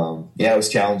it was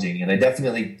challenging, and I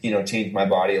definitely changed my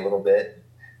body a little bit.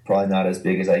 Probably not as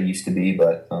big as I used to be,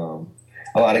 but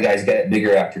a lot of guys get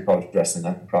bigger after college wrestling.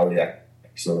 I'm probably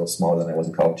actually a little smaller than I was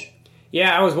in college.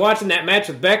 Yeah, I was watching that match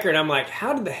with Becker, and I'm like,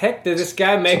 how did the heck did this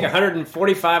guy make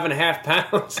 145 and a half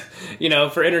pounds,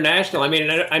 for international? I mean,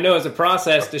 I know it's a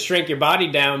process to shrink your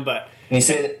body down, but... Can you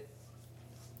say that?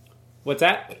 What's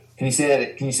that? Can you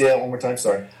say that one more time?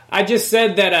 Sorry. I just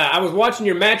said that I was watching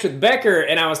your match with Becker,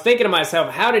 and I was thinking to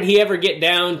myself, how did he ever get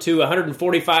down to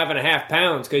 145 and a half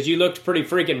pounds? Because you looked pretty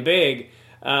freaking big,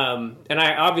 and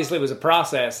obviously it was a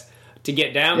process to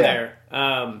get down there.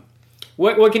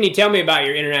 What can you tell me about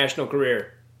your international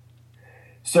career?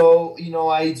 So,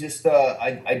 I just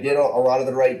I did a lot of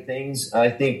the right things. I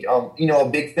think a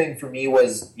big thing for me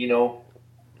was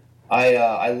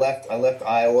I left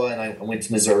Iowa and I went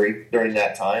to Missouri during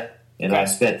that time, and I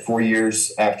spent 4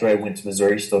 years after I went to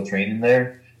Missouri still training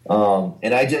there.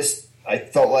 And I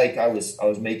felt like I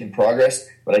was making progress,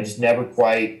 but I just never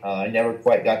quite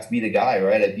got to be the guy.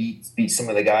 Right, I beat some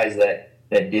of the guys that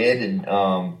did, and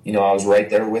I was right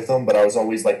there with them, but I was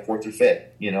always like 4th or 5th,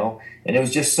 and it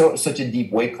was just such a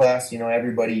deep weight class.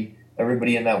 Everybody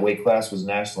in that weight class was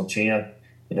national champ.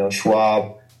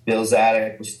 Schwab, Bill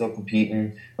Zadek was still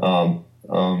competing, Bono,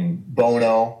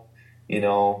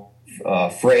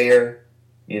 Frayer,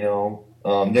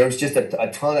 there was just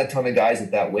a ton of guys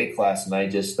at that weight class, and I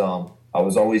just I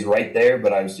was always right there,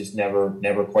 but I was just never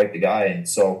quite the guy. And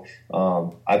so,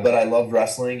 I loved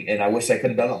wrestling, and I wish I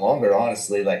could have done it longer.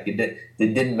 Honestly, like it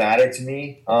didn't matter to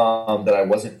me that I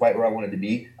wasn't quite where I wanted to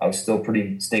be. I was still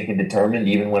pretty stinking determined,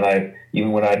 even when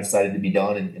I decided to be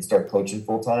done and start coaching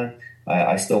full time.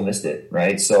 I still missed it,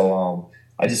 right? So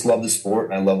I just love the sport,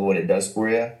 and I love what it does for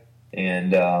you.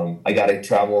 And I got to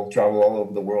travel all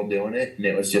over the world doing it, and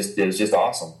it was just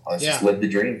awesome. I just lived the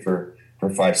dream for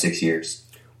 5-6 years.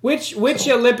 Which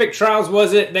Olympic trials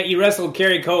was it that you wrestled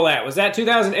Kerry Cole at? Was that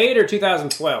 2008 or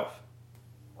 2012?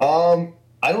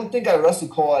 I don't think I wrestled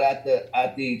Cole at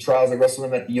the trials. I wrestled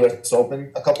him at the U.S.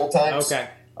 Open a couple times. Okay.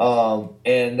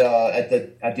 And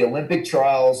at the Olympic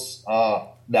trials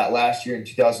that last year in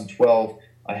 2012,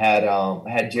 I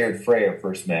had Jared Frayer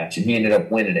first match, and he ended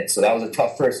up winning it. So that was a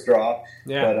tough first draw.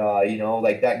 Yeah. But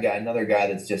like that guy, another guy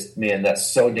that's just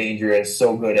that's so dangerous,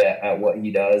 so good at what he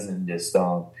does, and just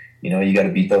you got to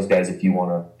beat those guys if you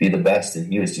want to be the best.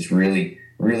 And he was just really,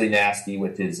 really nasty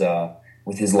with his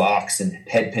locks and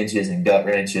head pinches and gut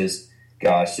wrenches.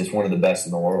 Gosh, just one of the best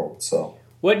in the world. So.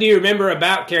 What do you remember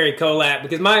about Kerry Colat?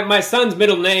 Because my son's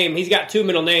middle name, he's got 2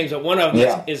 middle names, but one of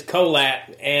them is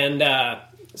Colat, and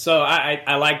so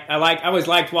I always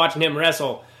liked watching him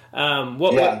wrestle.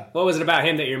 What was it about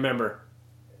him that you remember?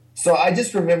 So I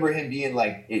just remember him being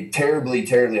like terribly,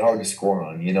 terribly hard to score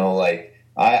on.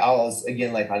 I was,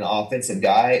 again, like an offensive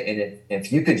guy, and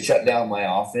if you could shut down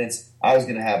my offense, I was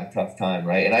going to have a tough time,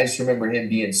 right? And I just remember him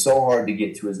being so hard to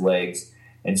get to his legs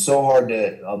and so hard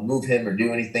to move him or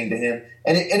do anything to him.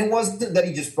 And it wasn't that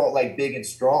he just felt like big and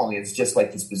strong. It's just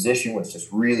like his position was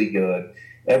just really good.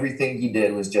 Everything he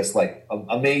did was just like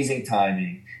amazing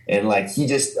timing. And like he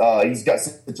just he's got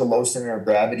such a low center of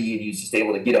gravity, and he's just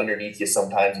able to get underneath you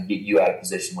sometimes and get you out of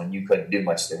position when you couldn't do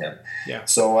much to him. Yeah.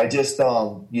 So I just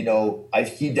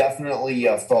he definitely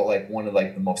felt like one of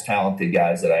like the most talented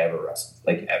guys that I ever wrestled,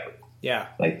 like ever. Yeah.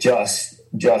 Like just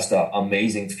a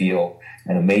amazing feel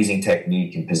and amazing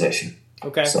technique and position.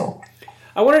 Okay. So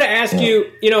I wanted to ask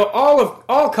you,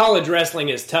 all college wrestling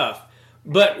is tough,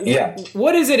 but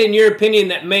what is it in your opinion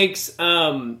that makes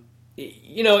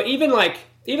even like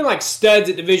studs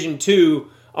at Division II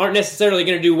aren't necessarily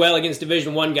going to do well against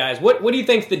Division I guys. What do you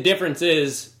think the difference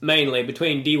is mainly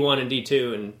between D1 and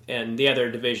D2 and the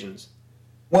other divisions?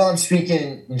 Well, I'm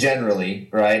speaking generally,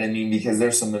 right? I mean, because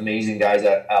there's some amazing guys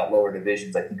at lower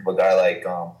divisions. I think of a guy like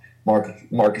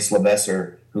Marcus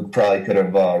LeBesser, who probably could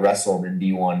have wrestled in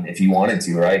D1 if he wanted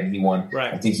to, right? And he won.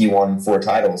 Right. I think he won 4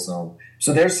 titles.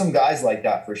 So there's some guys like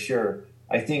that for sure.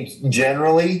 I think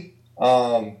generally,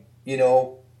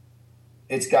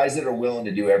 it's guys that are willing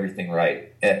to do everything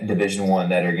right at Division I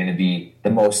that are going to be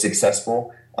the most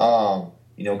successful.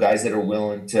 Guys that are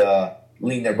willing to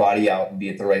lean their body out and be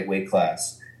at the right weight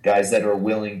class. Guys that are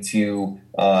willing to,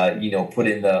 put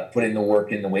in the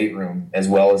work in the weight room as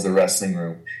well as the wrestling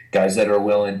room. Guys that are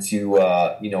willing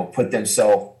to, put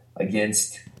themselves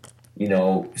against,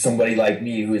 somebody like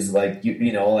me who's like,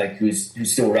 who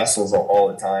still wrestles all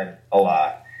the time a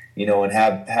lot, and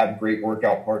have great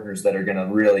workout partners that are going to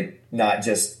really not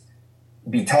just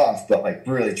be tough, but like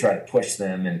really try to push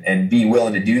them and be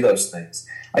willing to do those things.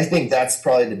 I think that's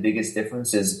probably the biggest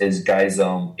difference is guys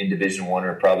in Division I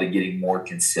are probably getting more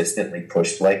consistently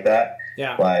pushed like that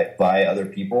by other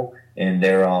people, and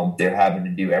they're having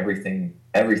to do everything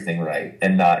right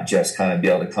and not just kind of be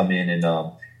able to come in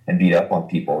and beat up on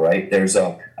people, right? There's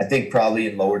I think probably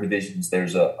in lower divisions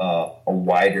there's a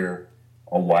wider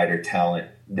talent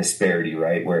disparity,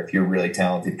 right? Where if you're really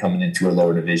talented coming into a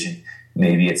lower division,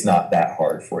 maybe it's not that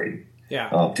hard for you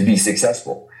to be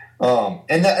successful.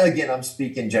 And that, again, I'm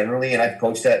speaking generally, and I've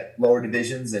coached at lower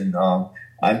divisions, and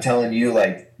I'm telling you,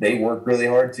 like, they work really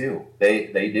hard too.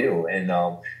 They do, and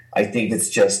I think it's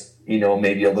just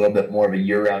maybe a little bit more of a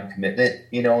year-round commitment,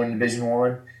 in Division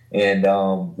I, and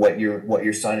what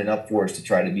you're signing up for is to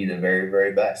try to be the very,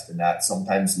 very best, and that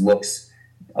sometimes looks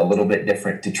a little bit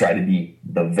different to try to be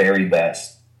the very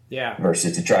best,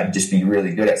 versus to try to just be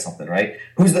really good at something, right?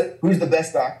 Who's the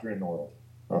best doctor in the world?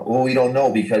 Well, we don't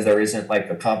know because there isn't like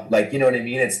you know what I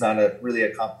mean? It's not really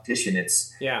a competition.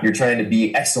 It's you're trying to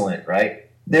be excellent, right?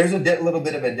 There's a little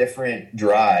bit of a different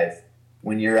drive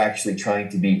when you're actually trying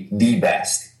to be the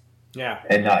best,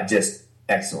 and not just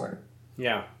excellent.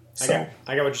 Yeah, so.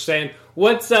 I got what you're saying.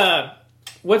 What's the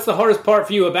hardest part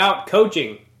for you about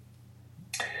coaching?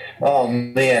 Oh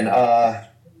man,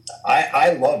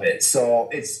 I love it. So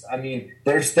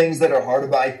there's things that are hard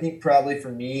about. I think probably for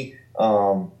me.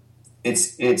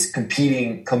 It's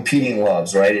competing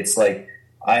loves, right? It's like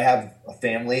I have a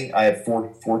family. I have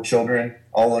four children,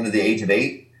 all under the age of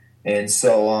 8, and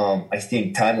so I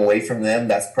think time away from them,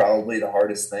 that's probably the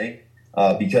hardest thing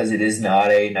because it is not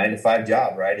a 9-to-5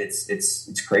 job, right?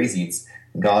 It's crazy. It's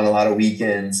gone a lot of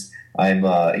weekends. I'm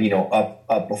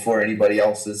up before anybody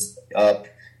else is up.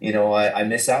 I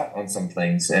miss out on some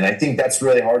things, and I think that's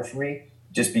really hard for me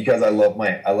just because I love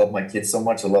my kids so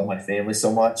much. I love my family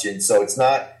so much, and so it's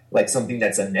not like something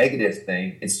that's a negative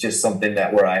thing. It's just something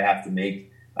where I have to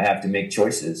make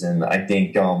choices. And I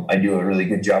think I do a really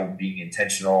good job of being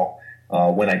intentional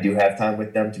when I do have time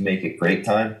with them to make it great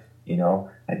time.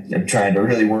 I'm trying to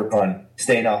really work on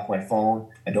staying off my phone.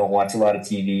 I don't watch a lot of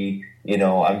TV.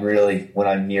 I'm really, when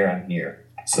I'm here.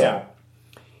 So.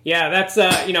 Yeah, that's,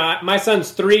 my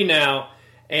son's 3 now.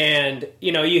 And,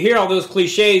 you hear all those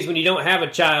cliches when you don't have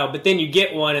a child, but then you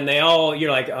get one and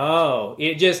you're like, oh,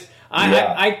 it just...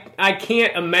 I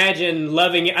can't imagine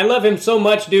loving it. I love him so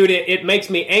much, dude. It makes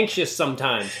me anxious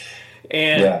sometimes.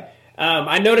 And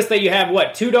I noticed that you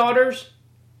have 2 daughters?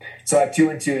 So I have 2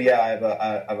 and 2. Yeah,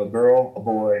 I have a girl, a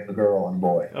boy, a girl, and a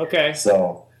boy. Okay.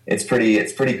 So it's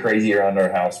pretty crazy around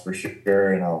our house for sure.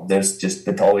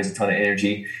 There's always a ton of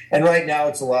energy. And right now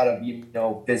it's a lot of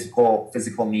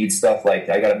physical needs stuff. Like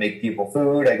I got to make people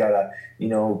food. I got to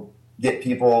get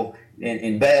people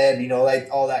in bed. Like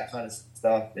all that kind of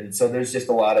stuff. And so there's just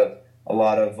a lot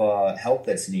of help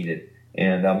that's needed.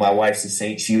 And my wife's a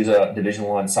Saint. She was a Division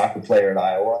I soccer player at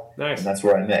Iowa. Nice. And that's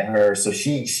where I met her. So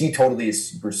she totally is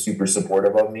super, super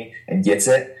supportive of me and gets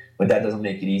it, but that doesn't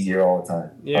make it easier all the time.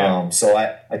 Yeah. So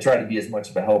I try to be as much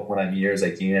of a help when I'm here as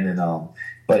I can. And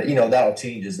but that'll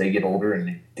change as they get older and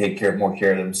they take more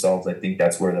care of themselves. I think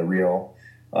that's where the real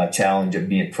challenge of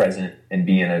being present and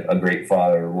being a great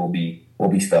father will be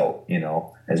felt,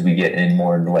 as we get in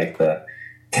more into like the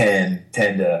 10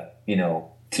 to,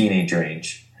 teenage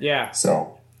range. Yeah.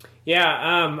 So.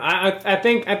 Yeah. I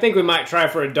think we might try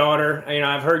for a daughter.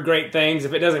 I've heard great things.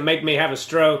 If it doesn't make me have a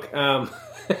stroke.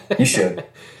 You should.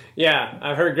 Yeah.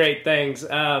 I've heard great things.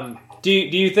 Do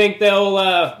you think they'll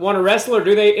want to wrestle, or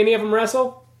do any of them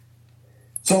wrestle?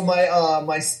 So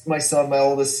my son, my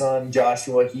oldest son,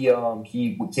 Joshua, he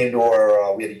came to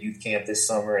our, we had a youth camp this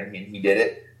summer and he did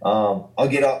it. I'll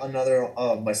get another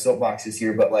my soapboxes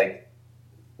here, but like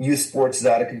youth sports is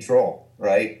out of control,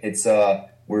 right? It's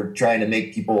we're trying to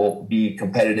make people be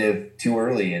competitive too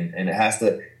early, and it has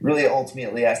to really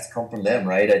ultimately has to come from them,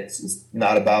 right? It's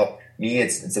not about me.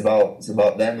 It's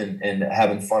about them and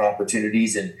having fun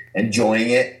opportunities and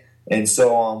enjoying it. And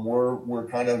so we're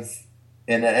kind of,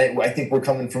 and I think we're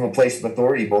coming from a place of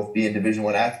authority, both being Division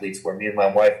I athletes, where me and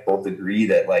my wife both agree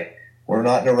that like we're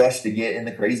not in a rush to get in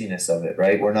the craziness of it,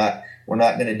 right? We're not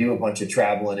going to do a bunch of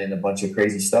traveling and a bunch of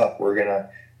crazy stuff. We're gonna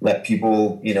let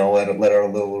people, let our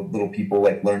little people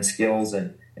like learn skills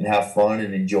and have fun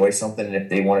and enjoy something. And if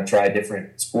they want to try a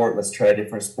different sport, let's try a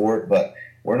different sport. But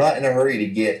we're not in a hurry to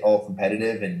get all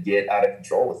competitive and get out of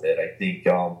control with it.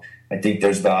 I think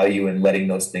there's value in letting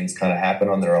those things kind of happen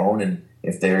on their own. And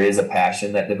if there is a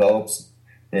passion that develops,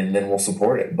 then we'll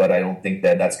support it. But I don't think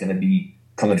that that's going to be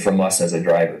coming from us as a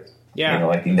driver. Yeah.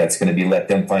 I think that's going to be let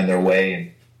them find their way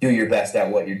and do your best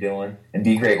at what you're doing and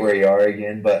be great where you are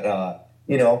again. But,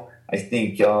 I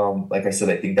think, like I said,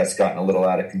 I think that's gotten a little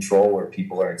out of control where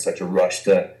people are in such a rush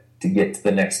to get to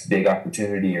the next big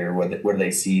opportunity or what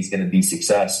they see is going to be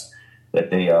success that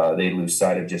they lose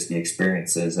sight of just the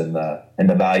experiences and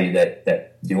the value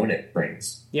that doing it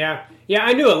brings. Yeah.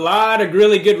 I knew a lot of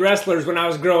really good wrestlers when I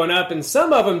was growing up, and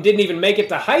some of them didn't even make it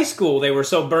to high school. They were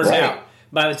so burned out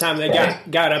by the time they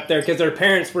got up there because their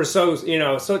parents were so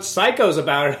psychos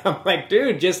about it. I'm like,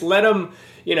 dude, just let them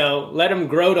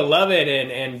grow to love it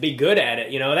and be good at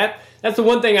it. That's the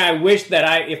one thing I wish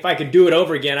that if I could do it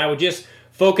over again, I would just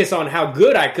focus on how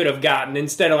good I could have gotten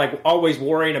instead of like always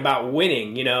worrying about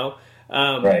winning,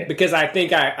 because I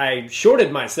think I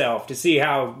shorted myself to see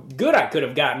how good I could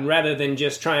have gotten rather than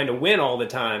just trying to win all the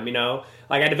time,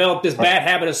 Like I developed this bad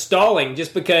habit of stalling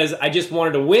just because I just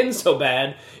wanted to win so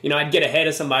bad. I'd get ahead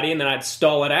of somebody and then I'd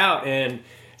stall it out. And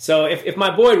so if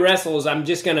my boy wrestles, I'm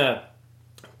just going to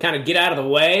kind of get out of the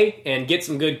way and get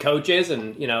some good coaches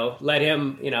and, let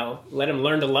him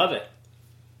learn to love it.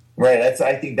 Right.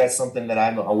 I think that's something that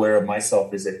I'm aware of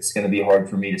myself is it's going to be hard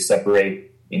for me to separate,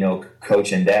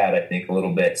 coach and dad, I think a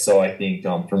little bit. So I think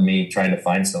for me trying to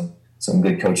find some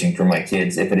good coaching for my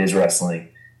kids, if it is wrestling,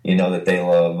 that they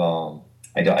love,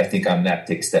 I think I'm that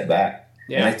take a step back.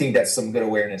 Yeah. And I think that's some good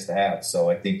awareness to have. So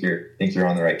I think you're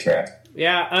on the right track.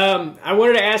 Yeah. I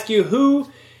wanted to ask you who,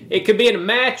 it could be in a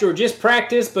match or just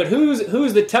practice, but who's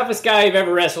the toughest guy you've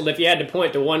ever wrestled if you had to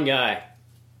point to one guy?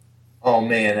 Oh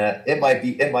man, it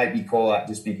might be Cole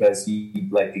just because he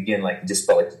just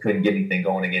felt like he couldn't get anything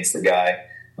going against the guy.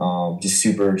 Just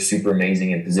super, super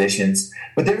amazing in positions.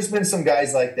 But there's been some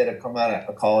guys like that have come out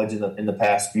of college in the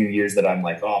past few years that I'm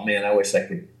like, oh man, I wish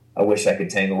I could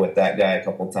tangle with that guy a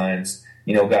couple times.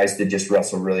 Guys that just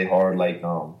wrestle really hard. Like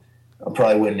I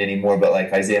probably wouldn't anymore, but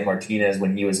like Isaiah Martinez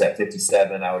when he was at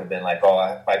 57, I would have been like, oh,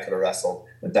 if I could have wrestled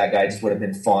with that guy, it just would have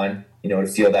been fun. To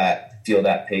feel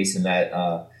that pace and that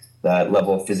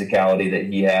level of physicality that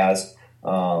he has.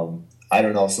 I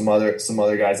don't know, some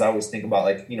other guys I always think about,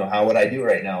 like, how would I do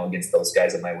right now against those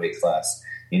guys in my weight class?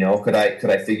 Could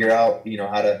I figure out,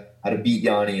 how to beat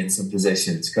Yanni in some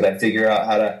positions? Could I figure out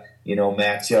how to,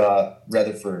 match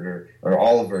Rutherford or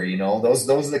Oliver? Those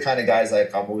are the kind of guys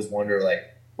like I'm always wonder, like,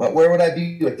 where would I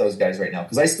be with those guys right now?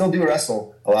 Because I still do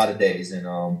wrestle a lot of days and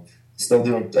I still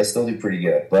do pretty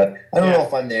good. But I don't know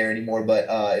if I'm there anymore, but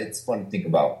it's fun to think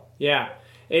about. Yeah.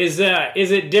 Is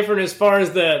it different as far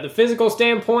as the physical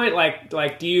standpoint?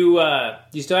 Like do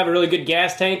you still have a really good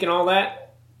gas tank and all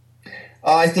that?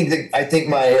 I think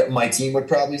my team would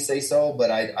probably say so,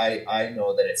 but I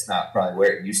know that it's not probably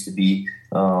where it used to be.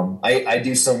 I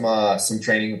do some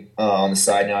training on the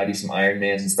side now. I do some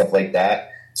Ironmans and stuff like that.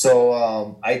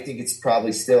 So I think it's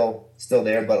probably still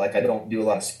there, but like I don't do a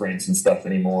lot of sprints and stuff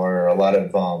anymore. Or a lot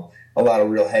of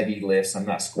real heavy lifts. I'm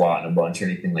not squatting a bunch or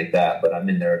anything like that, but I'm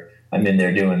in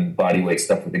there doing body weight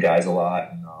stuff with the guys a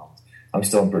lot, and I'm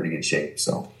still in pretty good shape.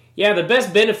 So yeah, the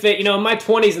best benefit, in my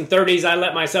 20s and 30s, I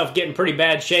let myself get in pretty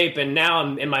bad shape, and now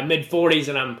I'm in my mid 40s,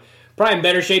 and I'm probably in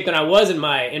better shape than I was in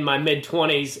my mid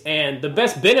 20s. And the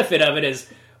best benefit of it is,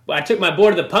 I took my boy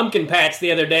to the pumpkin patch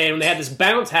the other day, and they had this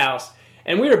bounce house.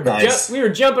 And we were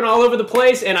jumping all over the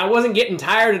place, and I wasn't getting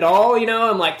tired at all.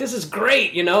 I'm like, this is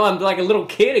great. I'm like a little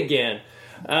kid again.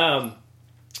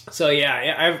 So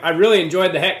yeah, I really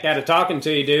enjoyed the heck out of talking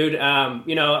to you, dude.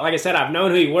 Like I said, I've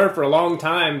known who you were for a long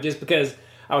time, just because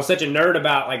I was such a nerd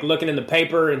about like looking in the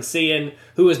paper and seeing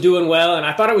who was doing well, and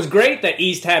I thought it was great that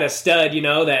East had a stud.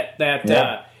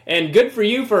 And good for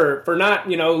you for not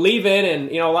leaving,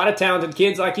 and a lot of talented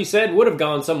kids, like you said, would have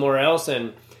gone somewhere else.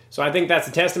 And so I think that's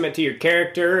a testament to your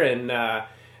character, and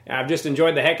I've just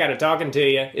enjoyed the heck out of talking to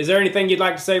you. Is there anything you'd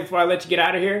like to say before I let you get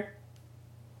out of here?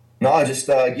 No, just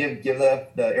give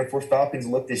the Air Force Falcons a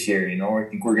look this year. You know, I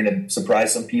think we're going to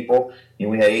surprise some people. You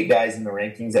know, we had 8 guys in the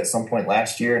rankings at some point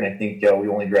last year, and I think we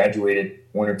only graduated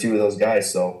 1 or 2 of those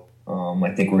guys. So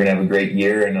I think we're going to have a great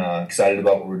year, and excited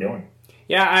about what we're doing.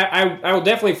 Yeah, I will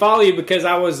definitely follow you because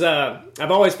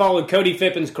I've always followed Cody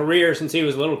Fippin's career since he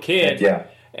was a little kid. Yeah.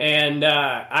 And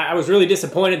I was really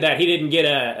disappointed that he didn't get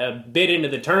a bid into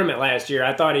the tournament last year.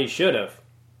 I thought he should have.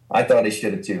 I thought he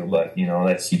should have too, but you know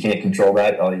you can't control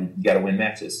that. You got to win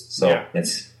matches, so yeah.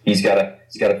 He's got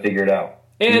to figure it out.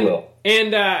 And, he will.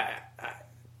 And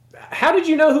how did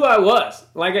you know who I was?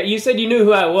 Like you said, you knew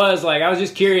who I was. Like I was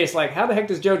just curious. Like how the heck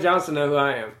does Joe Johnston know who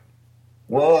I am?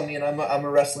 Well, I mean, I'm a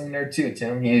wrestling nerd too,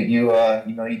 Tim. You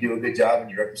do a good job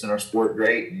and you represent our sport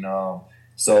great, and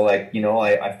so like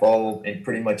I follow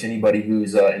pretty much anybody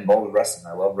who's involved with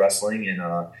wrestling. I love wrestling,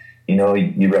 and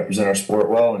you represent our sport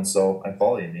well, and so I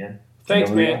follow you, man. Thanks,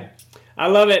 man. I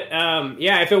love it.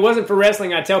 Yeah, if it wasn't for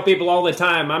wrestling, I tell people all the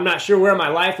time, I'm not sure where my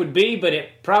life would be, but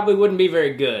it probably wouldn't be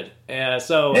very good.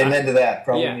 Amen to that.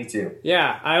 Probably me too.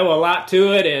 Yeah, I owe a lot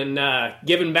to it, and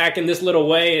giving back in this little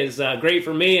way is great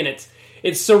for me, and it's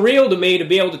surreal to me to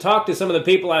be able to talk to some of the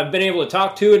people I've been able to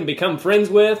talk to and become friends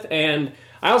with. And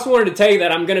I also wanted to tell you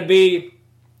that I'm going to be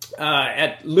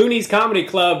at Looney's Comedy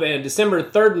Club in December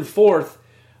 3rd and 4th.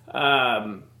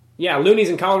 Looney's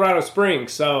in Colorado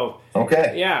Springs. So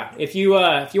okay, yeah, if you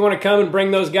want to come and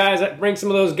bring some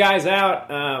of those guys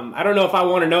out. I don't know if I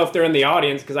want to know if they're in the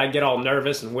audience because I get all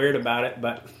nervous and weird about it.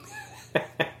 But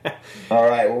all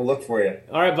right, we'll look for you.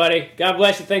 All right, buddy. God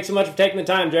bless you. Thanks so much for taking the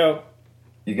time, Joe.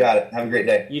 You got it. Have a great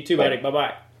day. You too, buddy.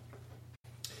 Bye-bye.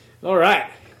 All right.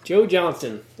 Joe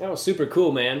Johnston. That was super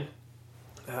cool, man.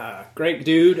 Great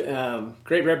dude.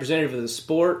 Great representative of the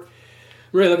sport.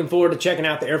 Really looking forward to checking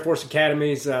out the Air Force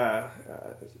Academy's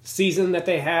season that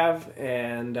they have.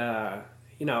 And, I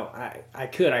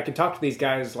could talk to these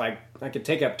guys like I could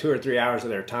take up 2 or 3 hours of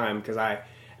their time because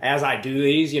as I do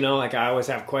these, I always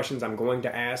have questions I'm going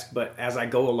to ask. But as I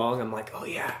go along, I'm like, oh,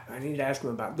 yeah, I need to ask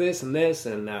him about this and this.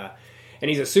 And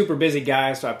he's a super busy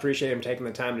guy, so I appreciate him taking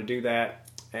the time to do that.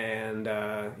 And,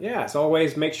 as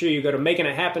always, make sure you go to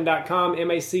makingithappen.com,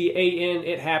 MACAN,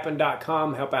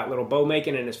 ithappen.com. Help out little Bo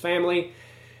Macon and his family.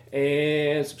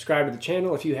 And subscribe to the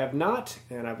channel if you have not.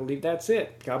 And I believe that's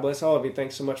it. God bless all of you.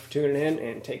 Thanks so much for tuning in,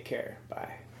 and take care.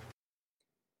 Bye.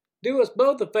 Do us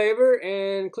both a favor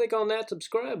and click on that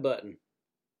subscribe button.